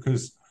 though,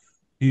 because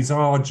he's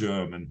our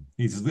German.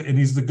 He's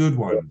the good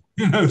one,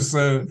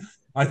 So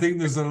I think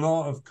there's a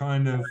lot of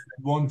kind of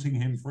wanting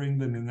him for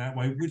England in that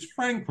way, which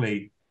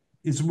frankly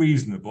is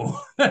reasonable.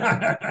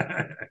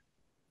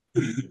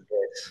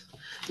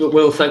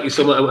 Well, thank you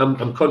so much.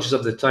 I'm conscious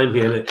of the time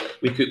here.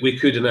 We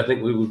could, and I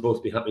think we would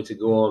both be happy to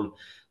go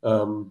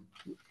on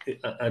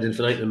ad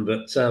infinitum,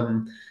 but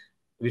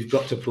we've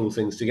got to pull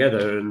things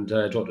together and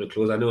draw to a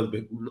close. I know,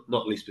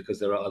 not least because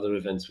there are other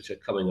events which are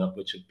coming up,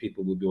 which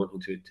people will be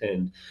wanting to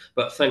attend.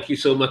 But thank you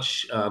so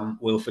much,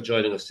 Will, for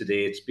joining us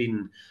today. It's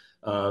been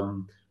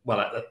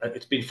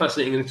it's been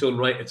fascinating in its own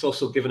right. It's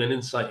also given an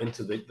insight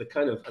into the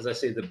kind of, as I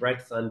say, the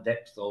breadth and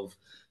depth of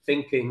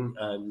thinking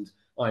and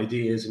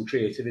ideas and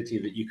creativity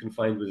that you can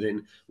find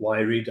within Why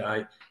Read.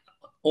 I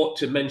ought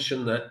to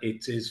mention that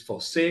it is for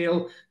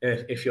sale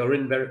if you're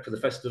in Berwick for the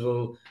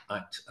festival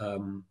at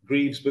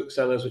Greaves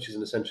Booksellers, which is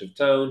in the centre of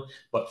town,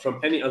 but from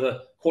any other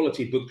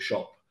quality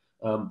bookshop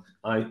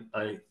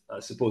I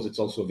suppose it's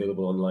also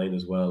available online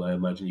as well. I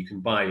imagine you can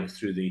buy it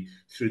through the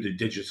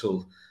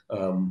digital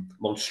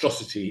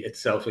monstrosity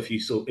itself if you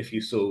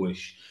so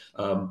wish.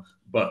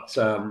 But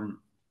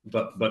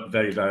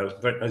very,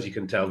 very, as you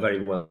can tell,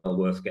 very well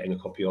worth getting a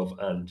copy of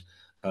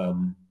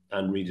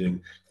and reading.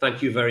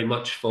 Thank you very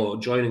much for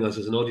joining us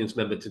as an audience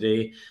member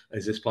today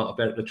as this part of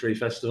Berwick Literary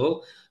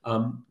Festival.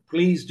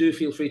 Please do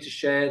feel free to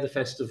share the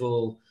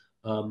festival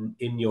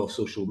in your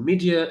social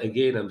media.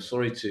 Again, I'm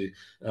sorry to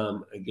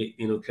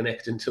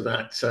connect into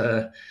that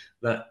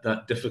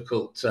that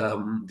difficult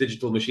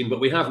digital machine, but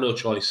we have no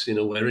choice.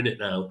 We're in it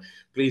now.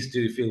 Please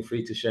do feel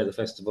free to share the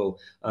festival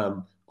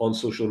on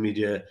social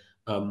media.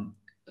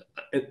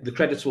 The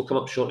credits will come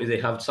up shortly. They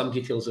have some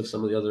details of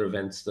some of the other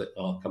events that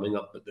are coming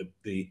up, but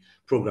the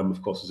program,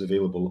 of course, is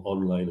available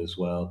online as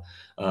well.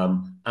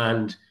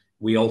 And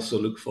we also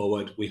look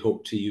forward, we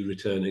hope, to you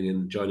returning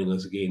and joining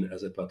us again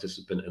as a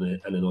participant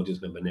and an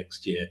audience member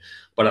next year.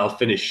 But I'll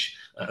finish,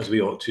 as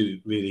we ought to,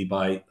 really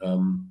by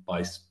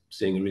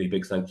saying a really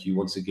big thank you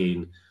once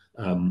again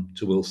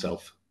to Will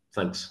Self.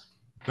 Thanks.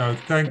 No,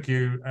 thank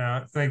you.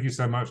 Thank you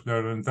so much,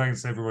 Nolan. And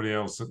thanks everybody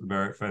else at the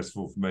Berwick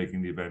Festival for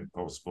making the event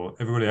possible.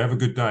 Everybody have a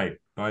good day.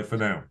 Bye for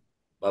now.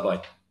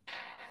 Bye-bye.